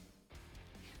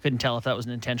 Couldn't tell if that was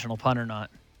an intentional pun or not.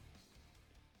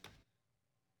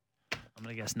 I'm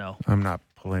gonna guess no. I'm not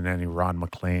pulling any Ron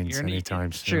McLean's anytime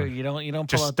it's soon. true. You don't pull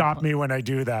Just out stop me when I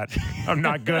do that. I'm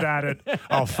not good at it.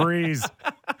 I'll freeze.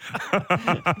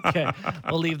 Okay,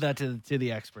 we'll leave that to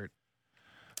the expert.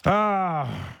 Can't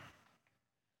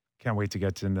wait to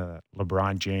get into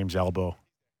LeBron James elbow.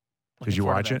 Did you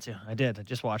watch it? Too. I did. I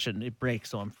just watched it and it breaks,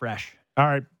 so I'm fresh. All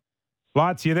right.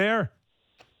 Lots, you there?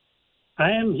 I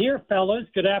am here, fellas.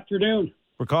 Good afternoon.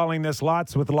 We're calling this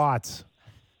Lots with Lots.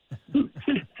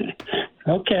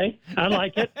 Okay, I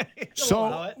like it.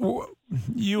 So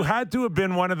you had to have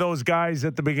been one of those guys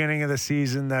at the beginning of the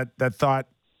season that thought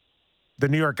the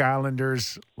New York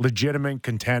Islanders legitimate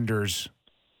contenders.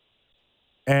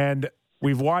 And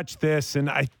we've watched this, and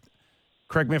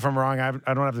correct me if I'm wrong, I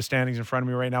don't have the standings in front of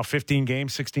me right now. 15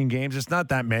 games, 16 games. It's not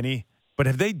that many. But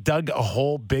have they dug a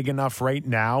hole big enough right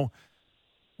now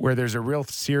where there's a real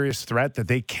serious threat that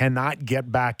they cannot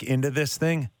get back into this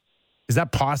thing? Is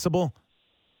that possible?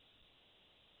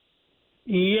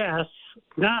 Yes,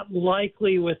 not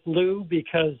likely with Lou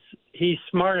because he's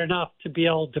smart enough to be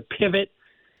able to pivot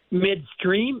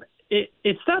midstream.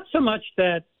 It's not so much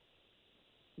that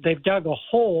they've dug a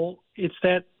hole, it's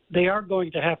that they are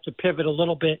going to have to pivot a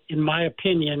little bit, in my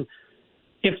opinion,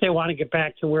 if they want to get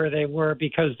back to where they were,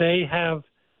 because they have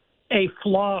a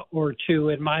flaw or two,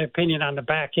 in my opinion, on the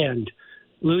back end.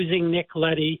 Losing Nick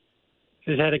Leddy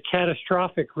has had a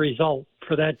catastrophic result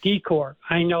for that decor.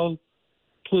 I know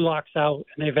Plulak's out,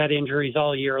 and they've had injuries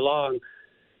all year long,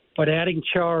 but adding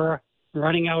Chara,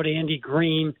 running out Andy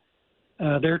Green,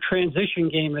 their transition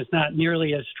game is not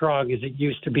nearly as strong as it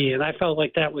used to be, and I felt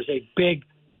like that was a big,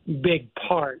 big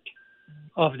part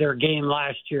of their game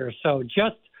last year. So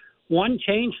just one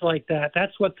change like that,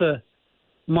 that's what the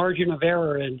margin of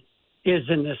error is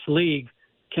in this league.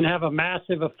 can have a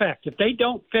massive effect. If they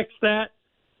don't fix that,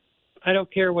 I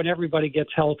don't care when everybody gets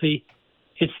healthy,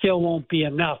 it still won't be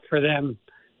enough for them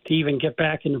to even get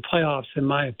back in the playoffs, in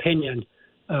my opinion.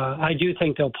 I do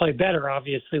think they'll play better,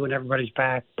 obviously, when everybody's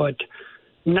back, but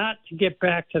not to get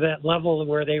back to that level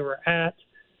where they were at.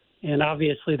 And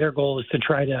obviously their goal is to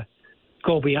try to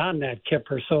go beyond that,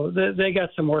 Kipper. So they got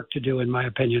some work to do, in my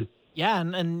opinion. Yeah,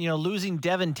 and losing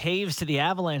Devin Taves to the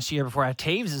Avalanche the year before,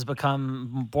 Taves has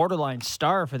become borderline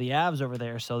star for the Avs over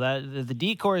there. So that the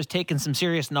D-core has taken some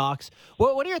serious knocks.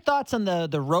 What are your thoughts on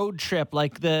the road trip?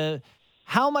 Like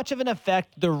how much of an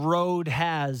effect the road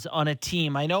has on a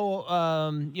team? I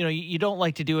know you don't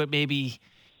like to do it maybe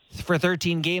for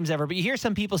 13 games ever, but you hear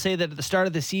some people say that at the start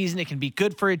of the season it can be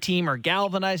good for a team or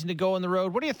galvanizing to go on the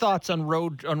road. What are your thoughts on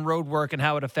road work and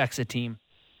how it affects a team?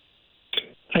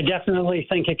 I definitely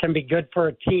think it can be good for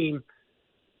a team,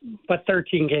 but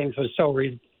 13 games was so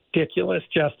ridiculous,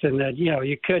 Justin, that,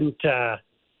 you couldn't,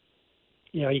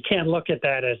 you can't look at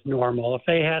that as normal. If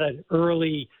they had an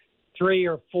early 3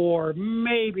 or 4,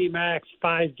 maybe max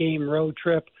 5-game road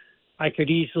trip, I could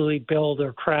easily build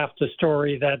or craft a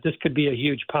story that this could be a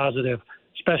huge positive,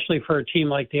 especially for a team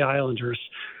like the Islanders.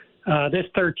 This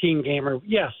 13-gamer,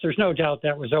 yes, there's no doubt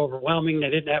that was overwhelming. They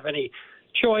didn't have any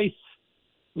choice.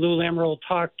 Lou Lamoriello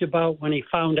talked about when he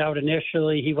found out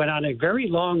initially, he went on a very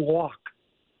long walk.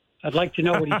 I'd like to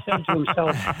know what he said to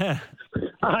himself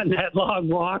on that long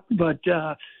walk, but,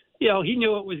 he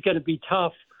knew it was going to be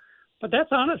tough. But that's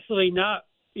honestly not,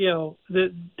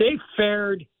 they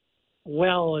fared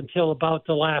well until about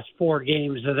the last 4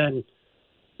 games, and then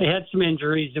they had some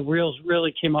injuries. The wheels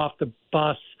really came off the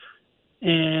bus,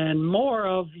 and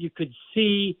you could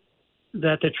see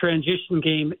that the transition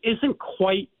game isn't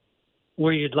quite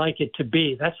where you'd like it to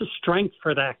be. That's a strength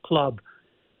for that club.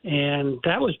 And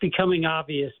that was becoming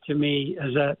obvious to me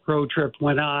as that road trip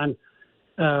went on.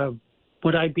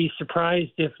 Would I be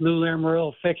surprised if Lou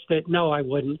Lamoriello fixed it? No, I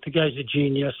wouldn't. The guy's a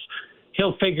genius.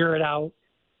 He'll figure it out.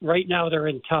 Right now they're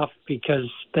in tough because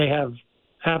they have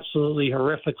absolutely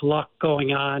horrific luck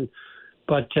going on.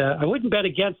 But I wouldn't bet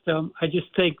against them. I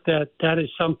just think that is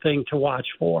something to watch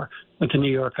for with the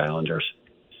New York Islanders.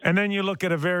 And then you look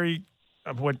at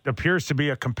what appears to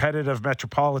be a competitive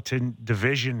Metropolitan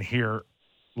division here,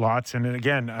 Lots. And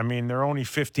again, they're only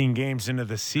 15 games into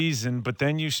the season, but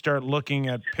then you start looking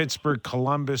at Pittsburgh,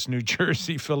 Columbus, New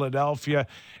Jersey, Philadelphia,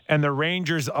 and the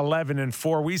Rangers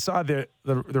 11-4. We saw the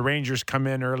Rangers come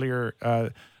in earlier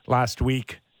last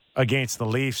week against the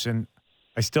Leafs, and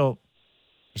there's still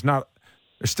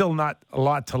not a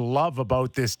lot to love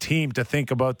about this team, to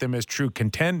think about them as true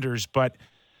contenders, but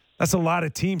that's a lot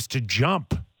of teams to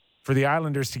jump for the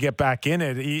Islanders to get back in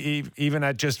it, even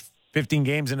at just 15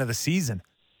 games into the season.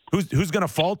 Who's going to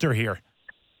falter here?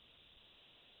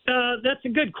 That's a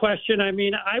good question.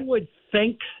 I would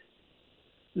think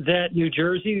that New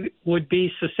Jersey would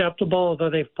be susceptible, although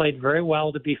they've played very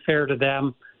well, to be fair to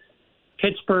them.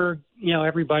 Pittsburgh,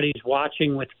 everybody's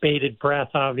watching with bated breath,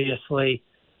 obviously.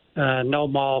 No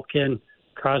Malkin.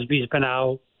 Crosby's been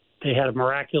out. They had a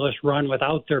miraculous run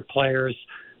without their players,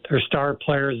 their star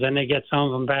players. Then they get some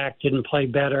of them back, didn't play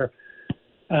better.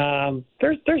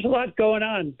 There's a lot going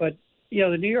on, but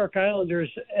the New York Islanders,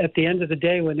 at the end of the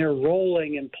day, when they're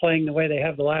rolling and playing the way they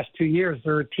have the last 2 years,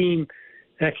 they're a team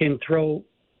that can throw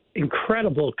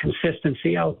incredible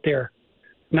consistency out there,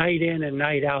 night in and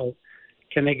night out.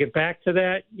 Can they get back to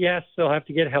that? Yes, they'll have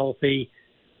to get healthy.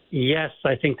 Yes,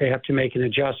 I think they have to make an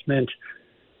adjustment.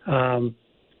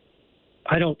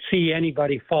 I don't see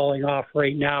anybody falling off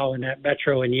right now in that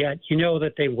Metro, and yet you know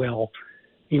that they will.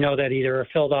 You know that either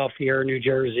Philadelphia or New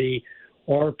Jersey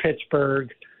or Pittsburgh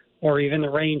or even the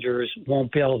Rangers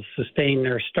won't be able to sustain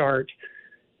their start,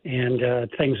 and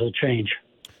things will change.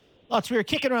 Lots. We were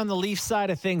kicking around the Leafs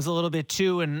side of things a little bit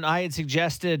too, and I had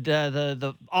suggested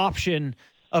the option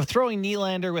of throwing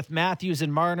Nylander with Matthews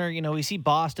and Marner. We see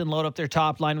Boston load up their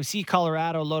top line. We see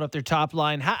Colorado load up their top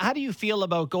line. How do you feel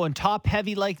about going top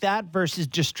heavy like that versus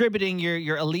distributing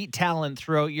your elite talent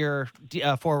throughout your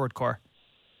forward core?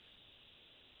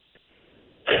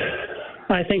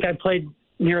 I think I played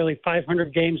nearly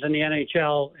 500 games in the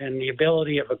NHL, and the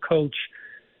ability of a coach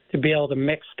to be able to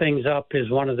mix things up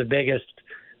is one of the biggest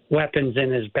weapons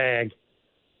in his bag.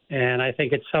 And I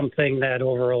think it's something that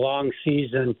over a long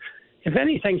season, if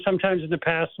anything, sometimes in the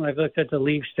past when I've looked at the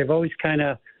Leafs, they've always kind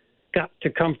of got to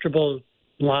comfortable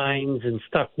lines and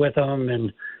stuck with them.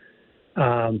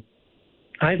 And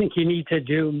I think you need to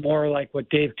do more like what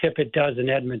Dave Tippett does in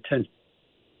Edmonton.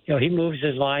 He moves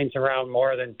his lines around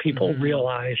more than people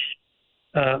realize.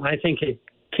 I think it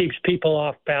keeps people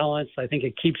off balance. I think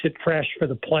it keeps it fresh for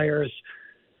the players.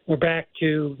 we're back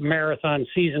to marathon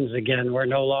seasons again. We're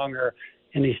no longer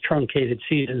in these truncated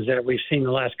seasons that we've seen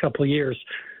the last couple of years.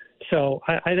 So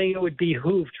I think it would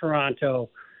behoove Toronto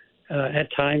at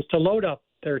times to load up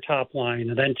their top line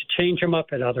and then to change them up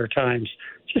at other times.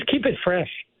 Just keep it fresh.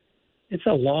 It's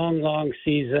a long, long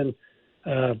season.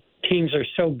 Teams are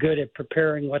so good at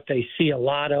preparing what they see a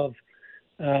lot of.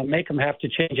 Make them have to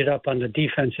change it up on the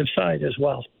defensive side as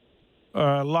well.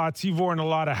 Lots. You've worn a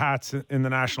lot of hats in the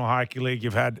National Hockey League.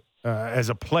 You've had as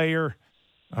a player,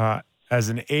 as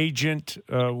an agent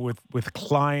with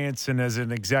clients, and as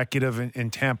an executive in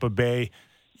Tampa Bay.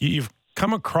 You've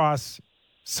come across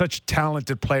such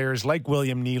talented players like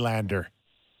William Nylander,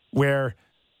 where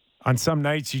on some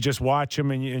nights you just watch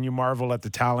him and you marvel at the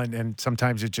talent, and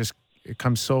sometimes it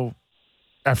comes so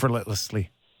effortlessly.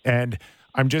 And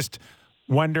I'm just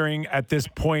wondering, at this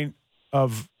point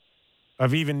of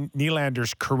even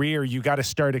Nylander's career, you got to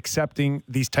start accepting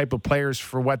these type of players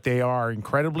for what they are.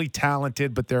 Incredibly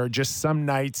talented, but there are just some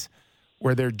nights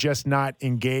where they're just not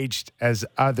engaged as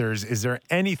others. Is there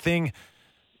anything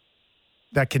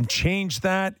that can change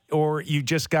that, or you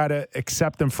just got to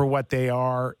accept them for what they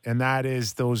are? And that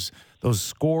is those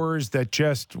scorers that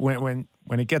just when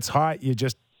it gets hot, you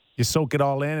soak it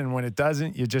all in, and when it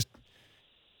doesn't, you just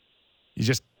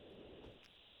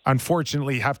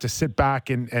unfortunately have to sit back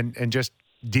and just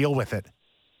deal with it.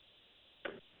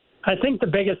 I think the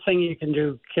biggest thing you can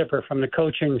do, Kipper, from the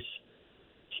coaching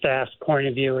staff's point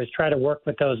of view, is try to work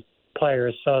with those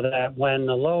players so that when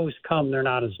the lows come, they're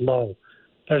not as low.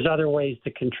 There's other ways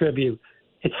to contribute.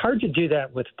 It's hard to do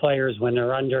that with players when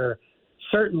they're under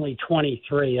certainly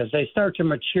 23. As they start to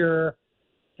mature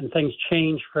and things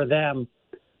change for them,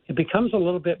 it becomes a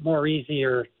little bit more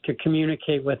easier to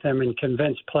communicate with them and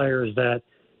convince players that,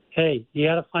 hey, you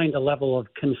got to find a level of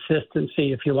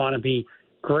consistency if you want to be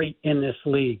great in this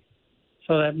league.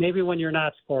 So that maybe when you're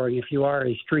not scoring, if you are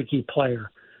a streaky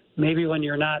player, maybe when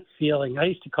you're not feeling, I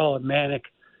used to call it manic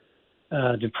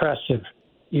depressive.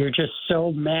 You're just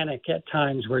so manic at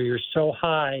times where you're so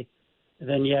high,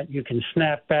 then yet you can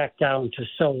snap back down to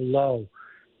so low.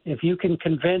 If you can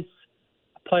convince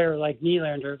a player like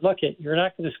Nylander, look, you're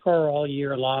not going to score all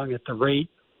year long at the rate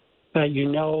that you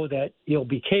know that you'll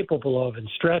be capable of in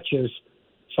stretches.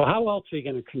 So how else are you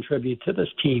going to contribute to this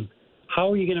team?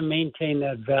 How are you going to maintain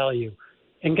that value?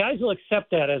 And guys will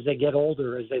accept that as they get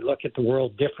older, as they look at the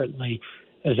world differently,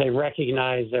 as they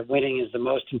recognize that winning is the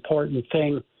most important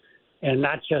thing, and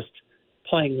not just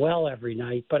playing well every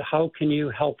night, but how can you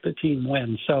help the team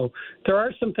win? So there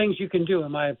are some things you can do,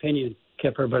 in my opinion,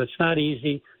 Kipper, but it's not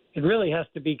easy. It really has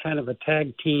to be kind of a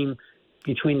tag team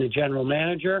between the general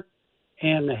manager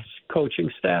and the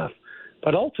coaching staff.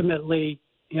 But ultimately,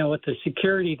 with the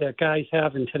security that guys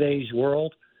have in today's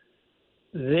world,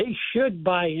 they should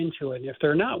buy into it. If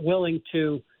they're not willing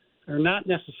to, they're not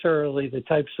necessarily the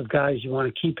types of guys you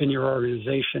want to keep in your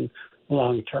organization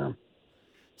long term.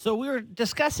 So we were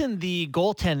discussing the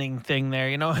goaltending thing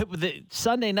there. The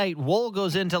Sunday night, Woll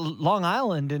goes into Long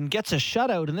Island and gets a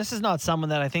shutout. And this is not someone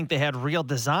that I think they had real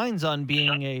designs on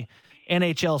being a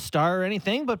NHL star or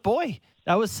anything. But boy,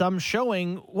 that was some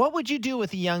showing. What would you do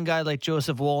with a young guy like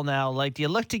Joseph Woll now? Like, do you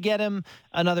look to get him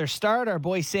another start? Our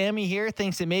boy Sammy here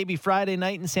thinks it may be Friday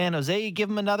night in San Jose. You give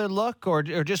him another look, or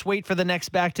just wait for the next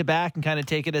back-to-back and kind of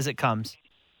take it as it comes?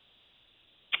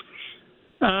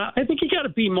 I think you got to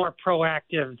be more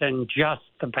proactive than just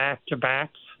the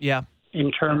back-to-backs. Yeah. In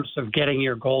terms of getting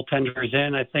your goaltenders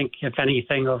in. I think, if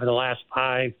anything, over the last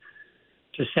 5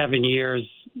 to 7 years,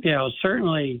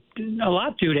 certainly a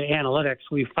lot due to analytics,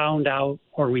 we found out,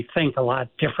 or we think a lot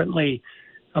differently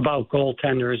about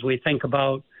goaltenders. We think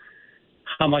about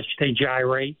how much they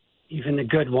gyrate, even the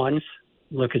good ones.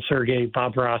 Look at Sergei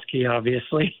Bobrovsky,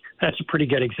 obviously. That's a pretty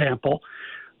good example.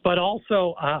 But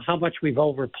also how much we've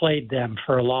overplayed them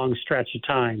for a long stretch of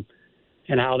time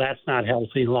and how that's not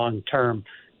healthy long term.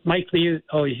 Mike Lee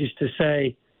always used to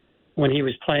say, when he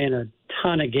was playing a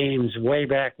ton of games way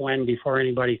back when, before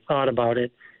anybody thought about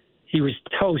it, he was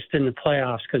toast in the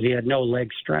playoffs because he had no leg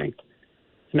strength.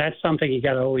 And that's something you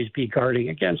got to always be guarding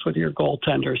against with your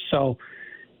goaltenders. So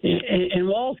in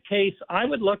Woll's case, I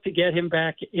would look to get him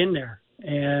back in there.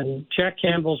 And Jack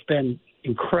Campbell's been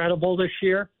incredible this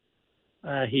year.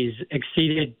 He's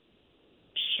exceeded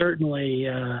certainly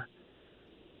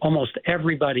almost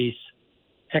everybody's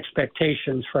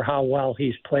expectations for how well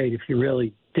he's played if you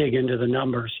really dig into the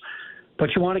numbers. But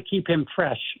you want to keep him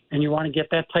fresh, and you want to get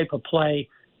that type of play,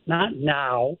 not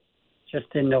now, just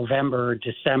in November or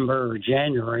December or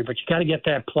January, but you got to get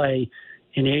that play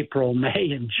in April,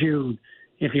 May, and June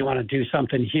if you want to do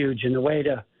something huge. And the way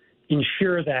to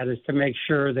ensure that is to make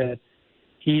sure that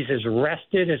he's as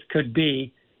rested as could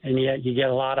be and yet you get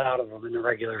a lot out of them in the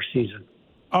regular season.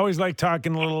 Always like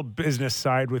talking a little business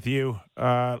side with you,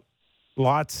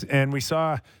 lots. And we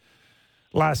saw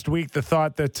last week the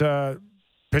thought that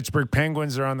Pittsburgh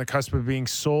Penguins are on the cusp of being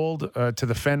sold to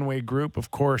the Fenway Group.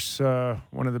 Of course,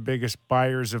 one of the biggest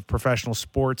buyers of professional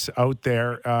sports out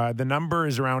there. The number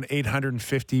is around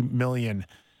 $850 million.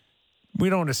 We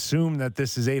don't assume that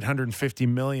this is $850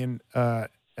 million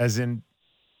as in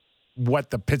what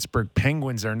the Pittsburgh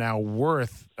Penguins are now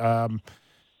worth.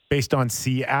 Based on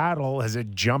Seattle, has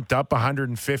it jumped up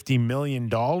 $150 million?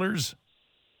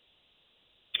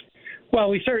 Well,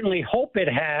 we certainly hope it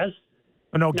has.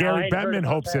 Oh, no, Gary Bettman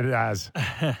hopes it has.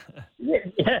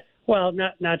 Yeah, well,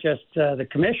 not just the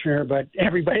commissioner, but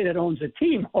everybody that owns a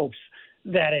team hopes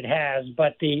that it has.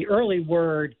 But the early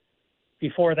word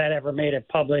before that ever made it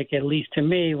public, at least to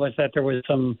me, was that there was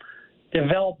some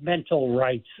developmental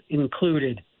rights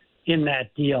included in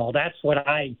that deal. That's what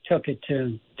I took it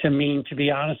to mean, to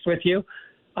be honest with you.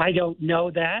 I don't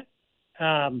know that.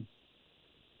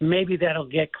 Maybe that'll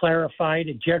get clarified.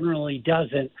 It generally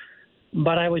doesn't.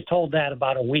 But I was told that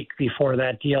about a week before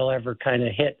that deal ever kind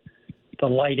of hit the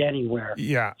light anywhere.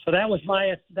 Yeah. So that was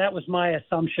my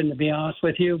assumption, to be honest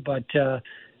with you. But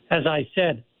as I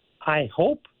said, I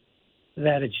hope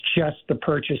that it's just the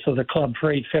purchase of the club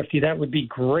for $850. That would be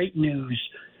great news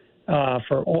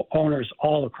for owners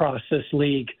all across this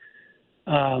league.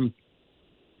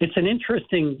 It's an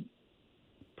interesting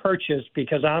purchase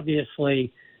because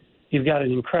obviously you've got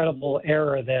an incredible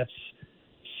era that's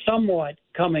somewhat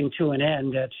coming to an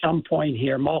end at some point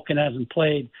here. Malkin hasn't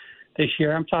played this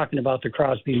year. I'm talking about the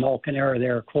Crosby-Malkin era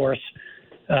there, of course.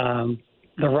 The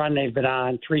run they've been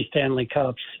on, 3 Stanley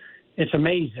Cups. It's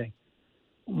amazing.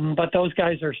 But those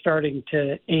guys are starting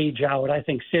to age out. I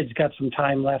think Sid's got some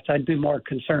time left. I'd be more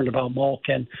concerned about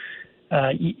Malkin.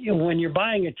 When you're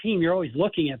buying a team, you're always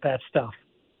looking at that stuff.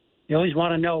 You always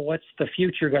want to know what's the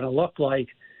future going to look like.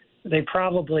 They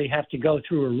probably have to go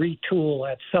through a retool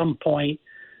at some point.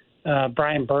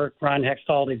 Brian Burke, Ron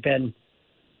Hextall, they've been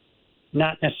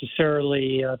not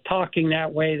necessarily talking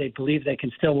that way. They believe they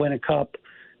can still win a cup.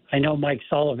 I know Mike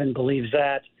Sullivan believes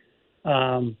that.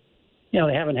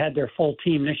 They haven't had their full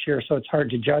team this year, so it's hard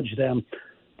to judge them.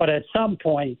 But at some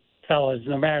point, fellas,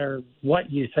 no matter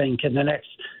what you think in the next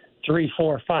 3,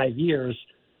 4, 5 years,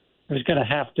 there's going to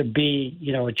have to be,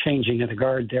 a changing of the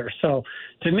guard there. So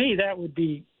to me, that would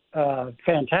be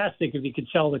fantastic if you could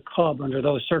sell the club under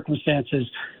those circumstances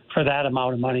for that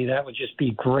amount of money. That would just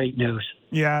be great news.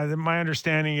 Yeah, my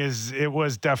understanding is it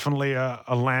was definitely a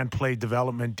land play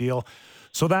development deal.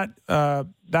 So that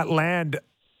land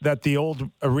that the old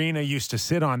arena used to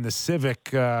sit on, the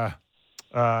Civic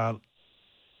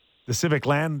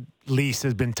land lease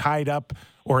has been tied up,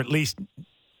 or at least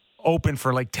open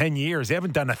for like 10 years. They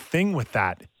haven't done a thing with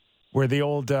that, where the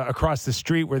old across the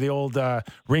street where the old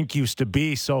rink used to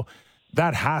be. So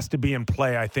that has to be in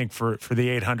play, I think, for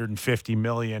the $850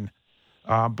 million.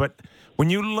 But when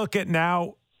you look at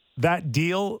now that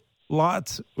deal,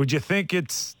 Lots, would you think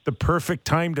it's the perfect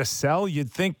time to sell? You'd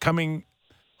think coming,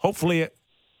 hopefully,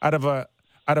 out of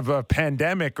a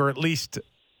pandemic, or at least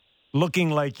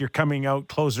looking like you're coming out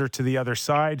closer to the other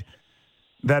side,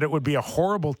 that it would be a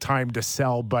horrible time to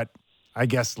sell. But I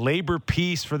guess labor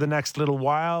peace for the next little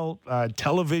while,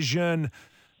 television,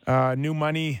 new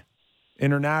money,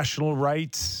 international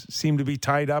rights seem to be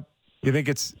tied up. You think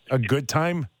it's a good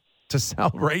time to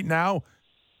sell right now?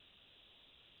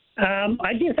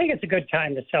 I do think it's a good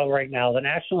time to sell right now. The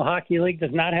National Hockey League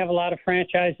does not have a lot of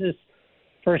franchises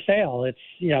for sale. It's,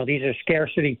 these are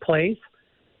scarcity plays.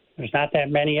 There's not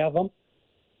that many of them.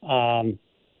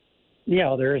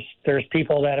 There's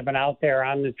people that have been out there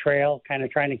on the trail kind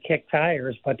of trying to kick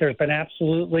tires, but there's been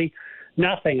absolutely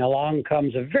nothing. Along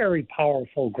comes a very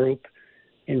powerful group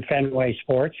in Fenway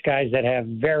Sports, guys that have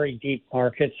very deep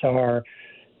markets, are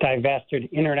divested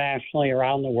internationally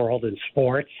around the world in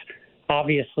sports,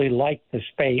 obviously like the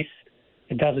space.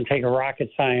 It doesn't take a rocket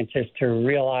scientist to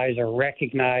realize or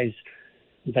recognize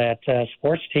that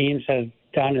sports teams have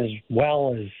done as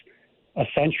well as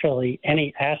essentially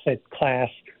any asset class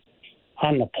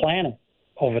on the planet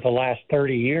over the last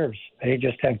 30 years. They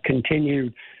just have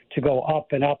continued to go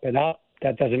up and up and up.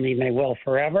 That doesn't mean they will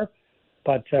forever,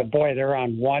 but boy, they're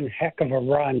on one heck of a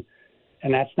run.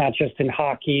 And that's not just in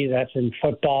hockey, that's in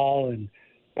football and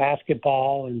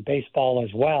basketball and baseball as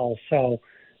well. So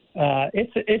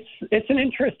it's an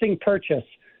interesting purchase.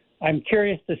 I'm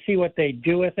curious to see what they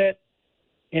do with it.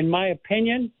 In my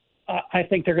opinion, I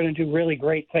think they're going to do really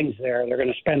great things there. They're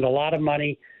going to spend a lot of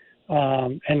money,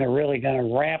 and they're really going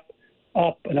to ramp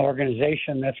up an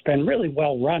organization that's been really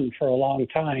well run for a long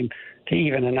time to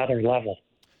even another level.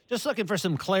 Just looking for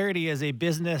some clarity as a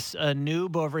business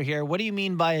noob over here. What do you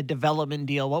mean by a development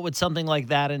deal? What would something like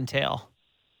that entail?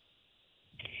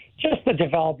 Just the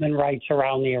development rights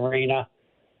around the arena.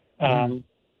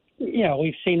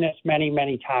 We've seen this many,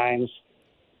 many times.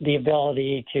 The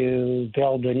ability to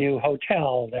build a new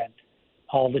hotel that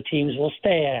all the teams will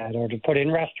stay at, or to put in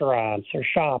restaurants or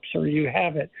shops, or you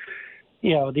have it.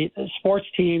 The sports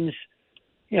teams,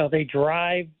 they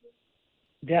drive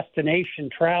destination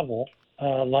travel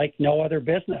like no other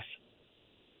business.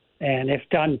 And if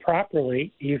done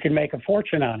properly, you can make a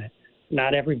fortune on it.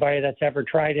 Not everybody that's ever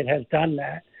tried it has done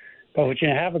that. But when you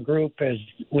have a group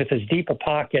with as deep a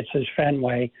pockets as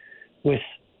Fenway, with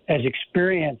as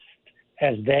experienced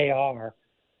as they are,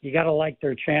 you got to like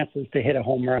their chances to hit a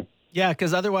home run. Yeah,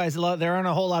 because otherwise there aren't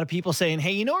a whole lot of people saying,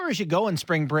 hey, you know where we should go in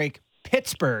spring break?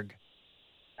 Pittsburgh.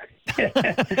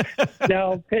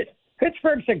 No,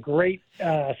 Pittsburgh's a great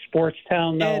sports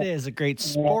town, though. It is a great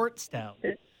sports town.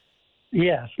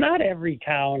 Yes, not every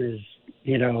town is,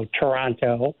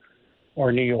 Toronto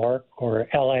or New York or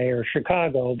LA or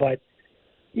Chicago, but,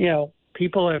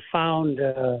 people have found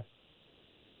a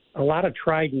lot of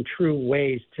tried and true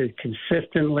ways to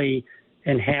consistently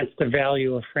enhance the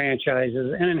value of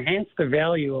franchises and enhance the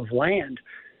value of land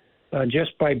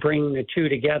just by bringing the two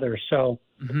together. So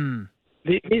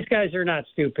these guys are not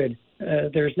stupid.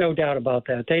 There's no doubt about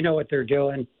that. They know what they're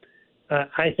doing.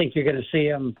 I think you're going to see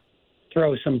them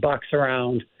throw some bucks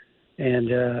around,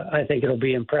 and I think it'll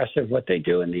be impressive what they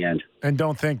do in the end. And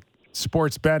don't think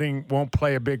sports betting won't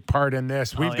play a big part in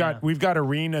this. We've got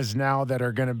arenas now that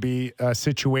are going to be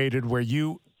situated where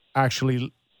you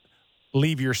actually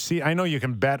leave your seat. I know you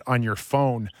can bet on your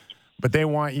phone, but they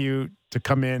want you to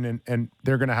come in and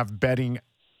they're going to have betting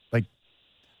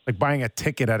like buying a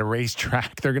ticket at a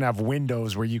racetrack. They're going to have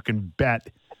windows where you can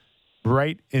bet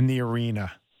right in the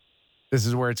arena. This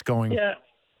is where it's going.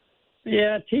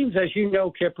 Yeah, teams, as you know,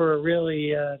 Kipper, are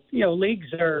really,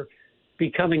 leagues are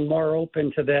becoming more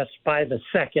open to this by the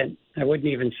second. I wouldn't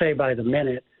even say by the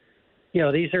minute.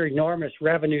 These are enormous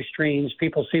revenue streams.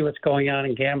 People see what's going on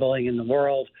in gambling in the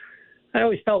world. I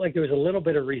always felt like there was a little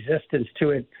bit of resistance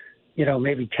to it,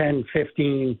 maybe 10,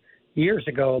 15 years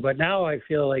ago. But now I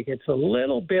feel like it's a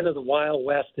little bit of the Wild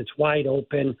West. It's wide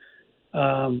open.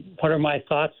 What are my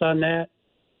thoughts on that?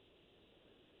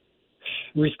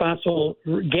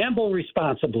 Gamble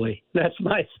responsibly. That's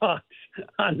my thoughts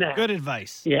on that. Good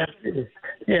advice. Yeah,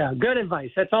 good advice.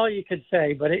 That's all you could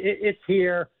say. But it's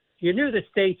here. You knew the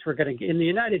states were going to. In the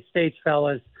United States,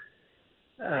 fellas,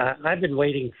 I've been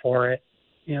waiting for it.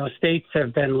 States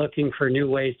have been looking for new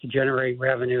ways to generate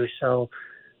revenue. So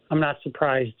I'm not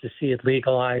surprised to see it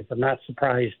legalized. I'm not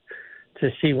surprised to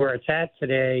see where it's at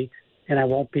today, and I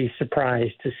won't be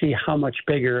surprised to see how much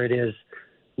bigger it is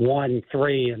 1,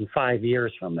 3, and 5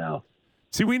 years from now.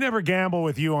 See, we never gamble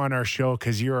with you on our show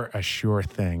because you're a sure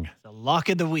thing. The lock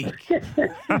of the week.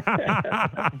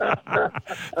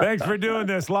 Thanks for doing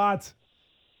this, Lots.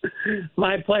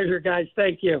 My pleasure, guys.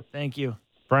 Thank you. Thank you.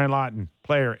 Brian Lawton,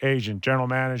 player, agent, general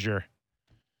manager.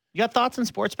 You got thoughts on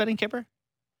sports betting, Kipper?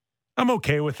 I'm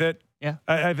okay with it. Yeah.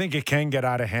 I think it can get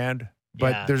out of hand,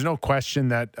 but there's no question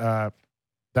that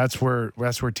that's where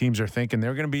teams are thinking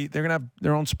they're going to have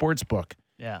their own sports book.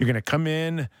 Yeah. You're going to come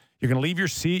in, you're going to leave your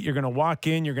seat, you're going to walk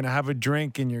in, you're going to have a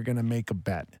drink, and you're going to make a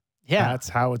bet. Yeah. That's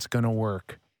how it's going to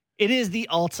work. It is the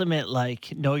ultimate,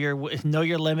 know your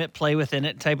limit, play within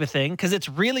it type of thing. Because it's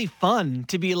really fun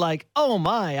to be like, oh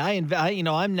my,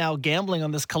 I'm now gambling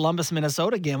on this Columbus,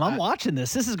 Minnesota game. I'm watching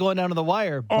this. This is going down to the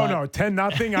wire. Oh no,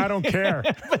 10-0. I don't care.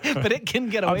 but it can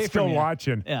get away I'm from still you.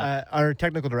 watching. Yeah. Our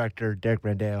technical director, Derek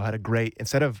Brandeo, had a great,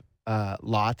 instead of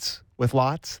lots with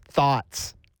lots,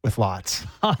 thoughts with lots.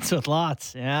 Lots with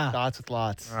lots. Yeah. Thoughts with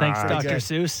lots. Thanks, Dr. good.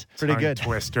 Seuss. Pretty Tongue good.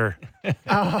 Twister.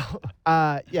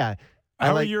 Yeah.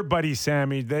 How are your buddies,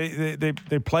 Sammy? They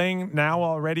playing now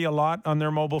already a lot on their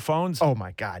mobile phones? Oh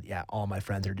my God. Yeah. All my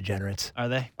friends are degenerates. Are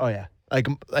they? Oh yeah.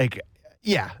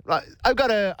 Yeah. I've got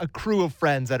a crew of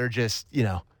friends that are just,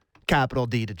 capital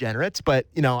D degenerates, but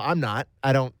I'm not.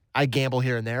 I gamble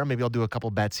here and there. Maybe I'll do a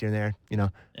couple bets here and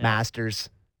there,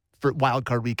 Masters for wild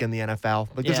card week in the NFL.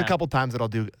 Like there's a couple times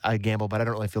that I gamble, but I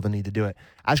don't really feel the need to do it.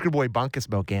 Ask your boy Bunkus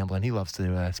about gambling. He loves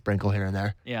to sprinkle here and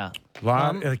there. Yeah.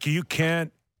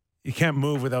 You can't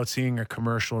move without seeing a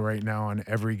commercial right now on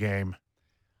every game.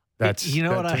 That's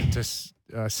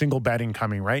single betting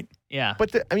coming, right? Yeah.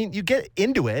 But you get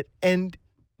into it and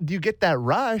you get that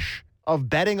rush of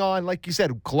betting on, like you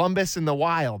said, Columbus and the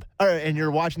Wild, and you're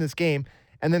watching this game.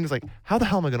 And then it's like, how the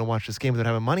hell am I going to watch this game without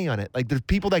having money on it? Like, there's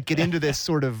people that get into this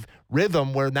sort of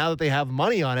rhythm where now that they have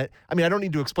money on it, I mean, I don't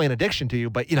need to explain addiction to you,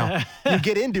 but, you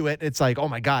get into it. It's like, oh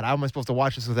my God, how am I supposed to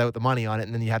watch this without the money on it?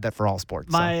 And then you have that for all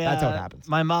sports. So that's how it happens.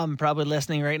 My mom probably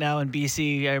listening right now in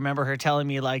BC. I remember her telling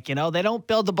me, like, they don't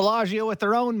build the Bellagio with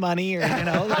their own money, or,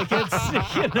 like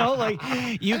it's,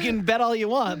 like you can bet all you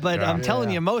want, but I'm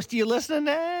telling you, most of you listening,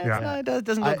 it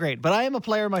doesn't go great. But I am a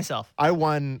player myself. I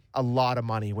won a lot of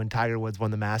money when Tiger Woods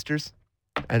won the Masters,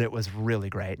 and it was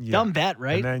electric. Yeah. Dumb bet,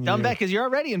 right? Dumb bet because you're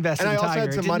already invested in Tiger. And I also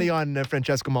had some money on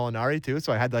Francesco Molinari too,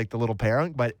 so I had like the little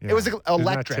pairing, but it was electric. Isn't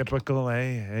that typical,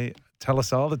 hey, tell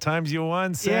us all the times you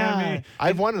won, Sammy.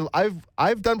 Yeah.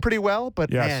 I've done pretty well,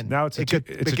 but man, now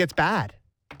it gets bad.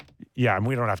 Yeah, and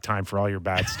we don't have time for all your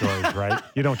bad stories, right?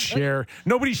 You don't share.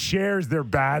 Nobody shares their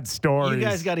bad stories. You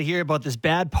guys got to hear about this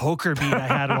bad poker beat I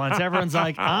had once. Everyone's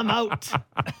like, I'm out.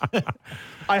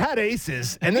 I had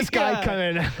aces, and this guy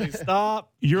coming.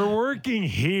 Stop. You're working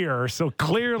here, so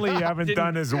clearly you haven't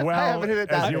done as well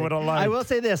as you would have liked. I will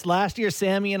say this. Last year,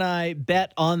 Sammy and I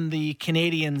bet on the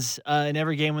Canadians in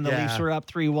every game when the Leafs were up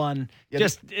 3-1.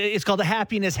 It's called a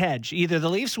happiness hedge. Either the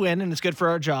Leafs win, and it's good for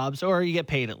our jobs, or you get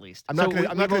paid at least. I'm not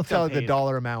going to tell the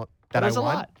dollar amount that I won. A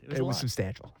lot. It was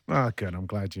substantial. Oh, good. I'm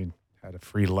glad you had a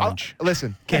free lunch.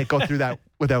 Listen, can't go through that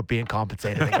without being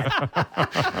compensated again.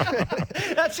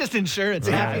 That's just insurance.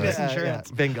 Happiness insurance.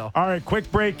 Bingo. All right,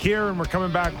 quick break here, and we're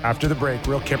coming back after the break.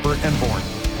 Real Kipper and Bourne.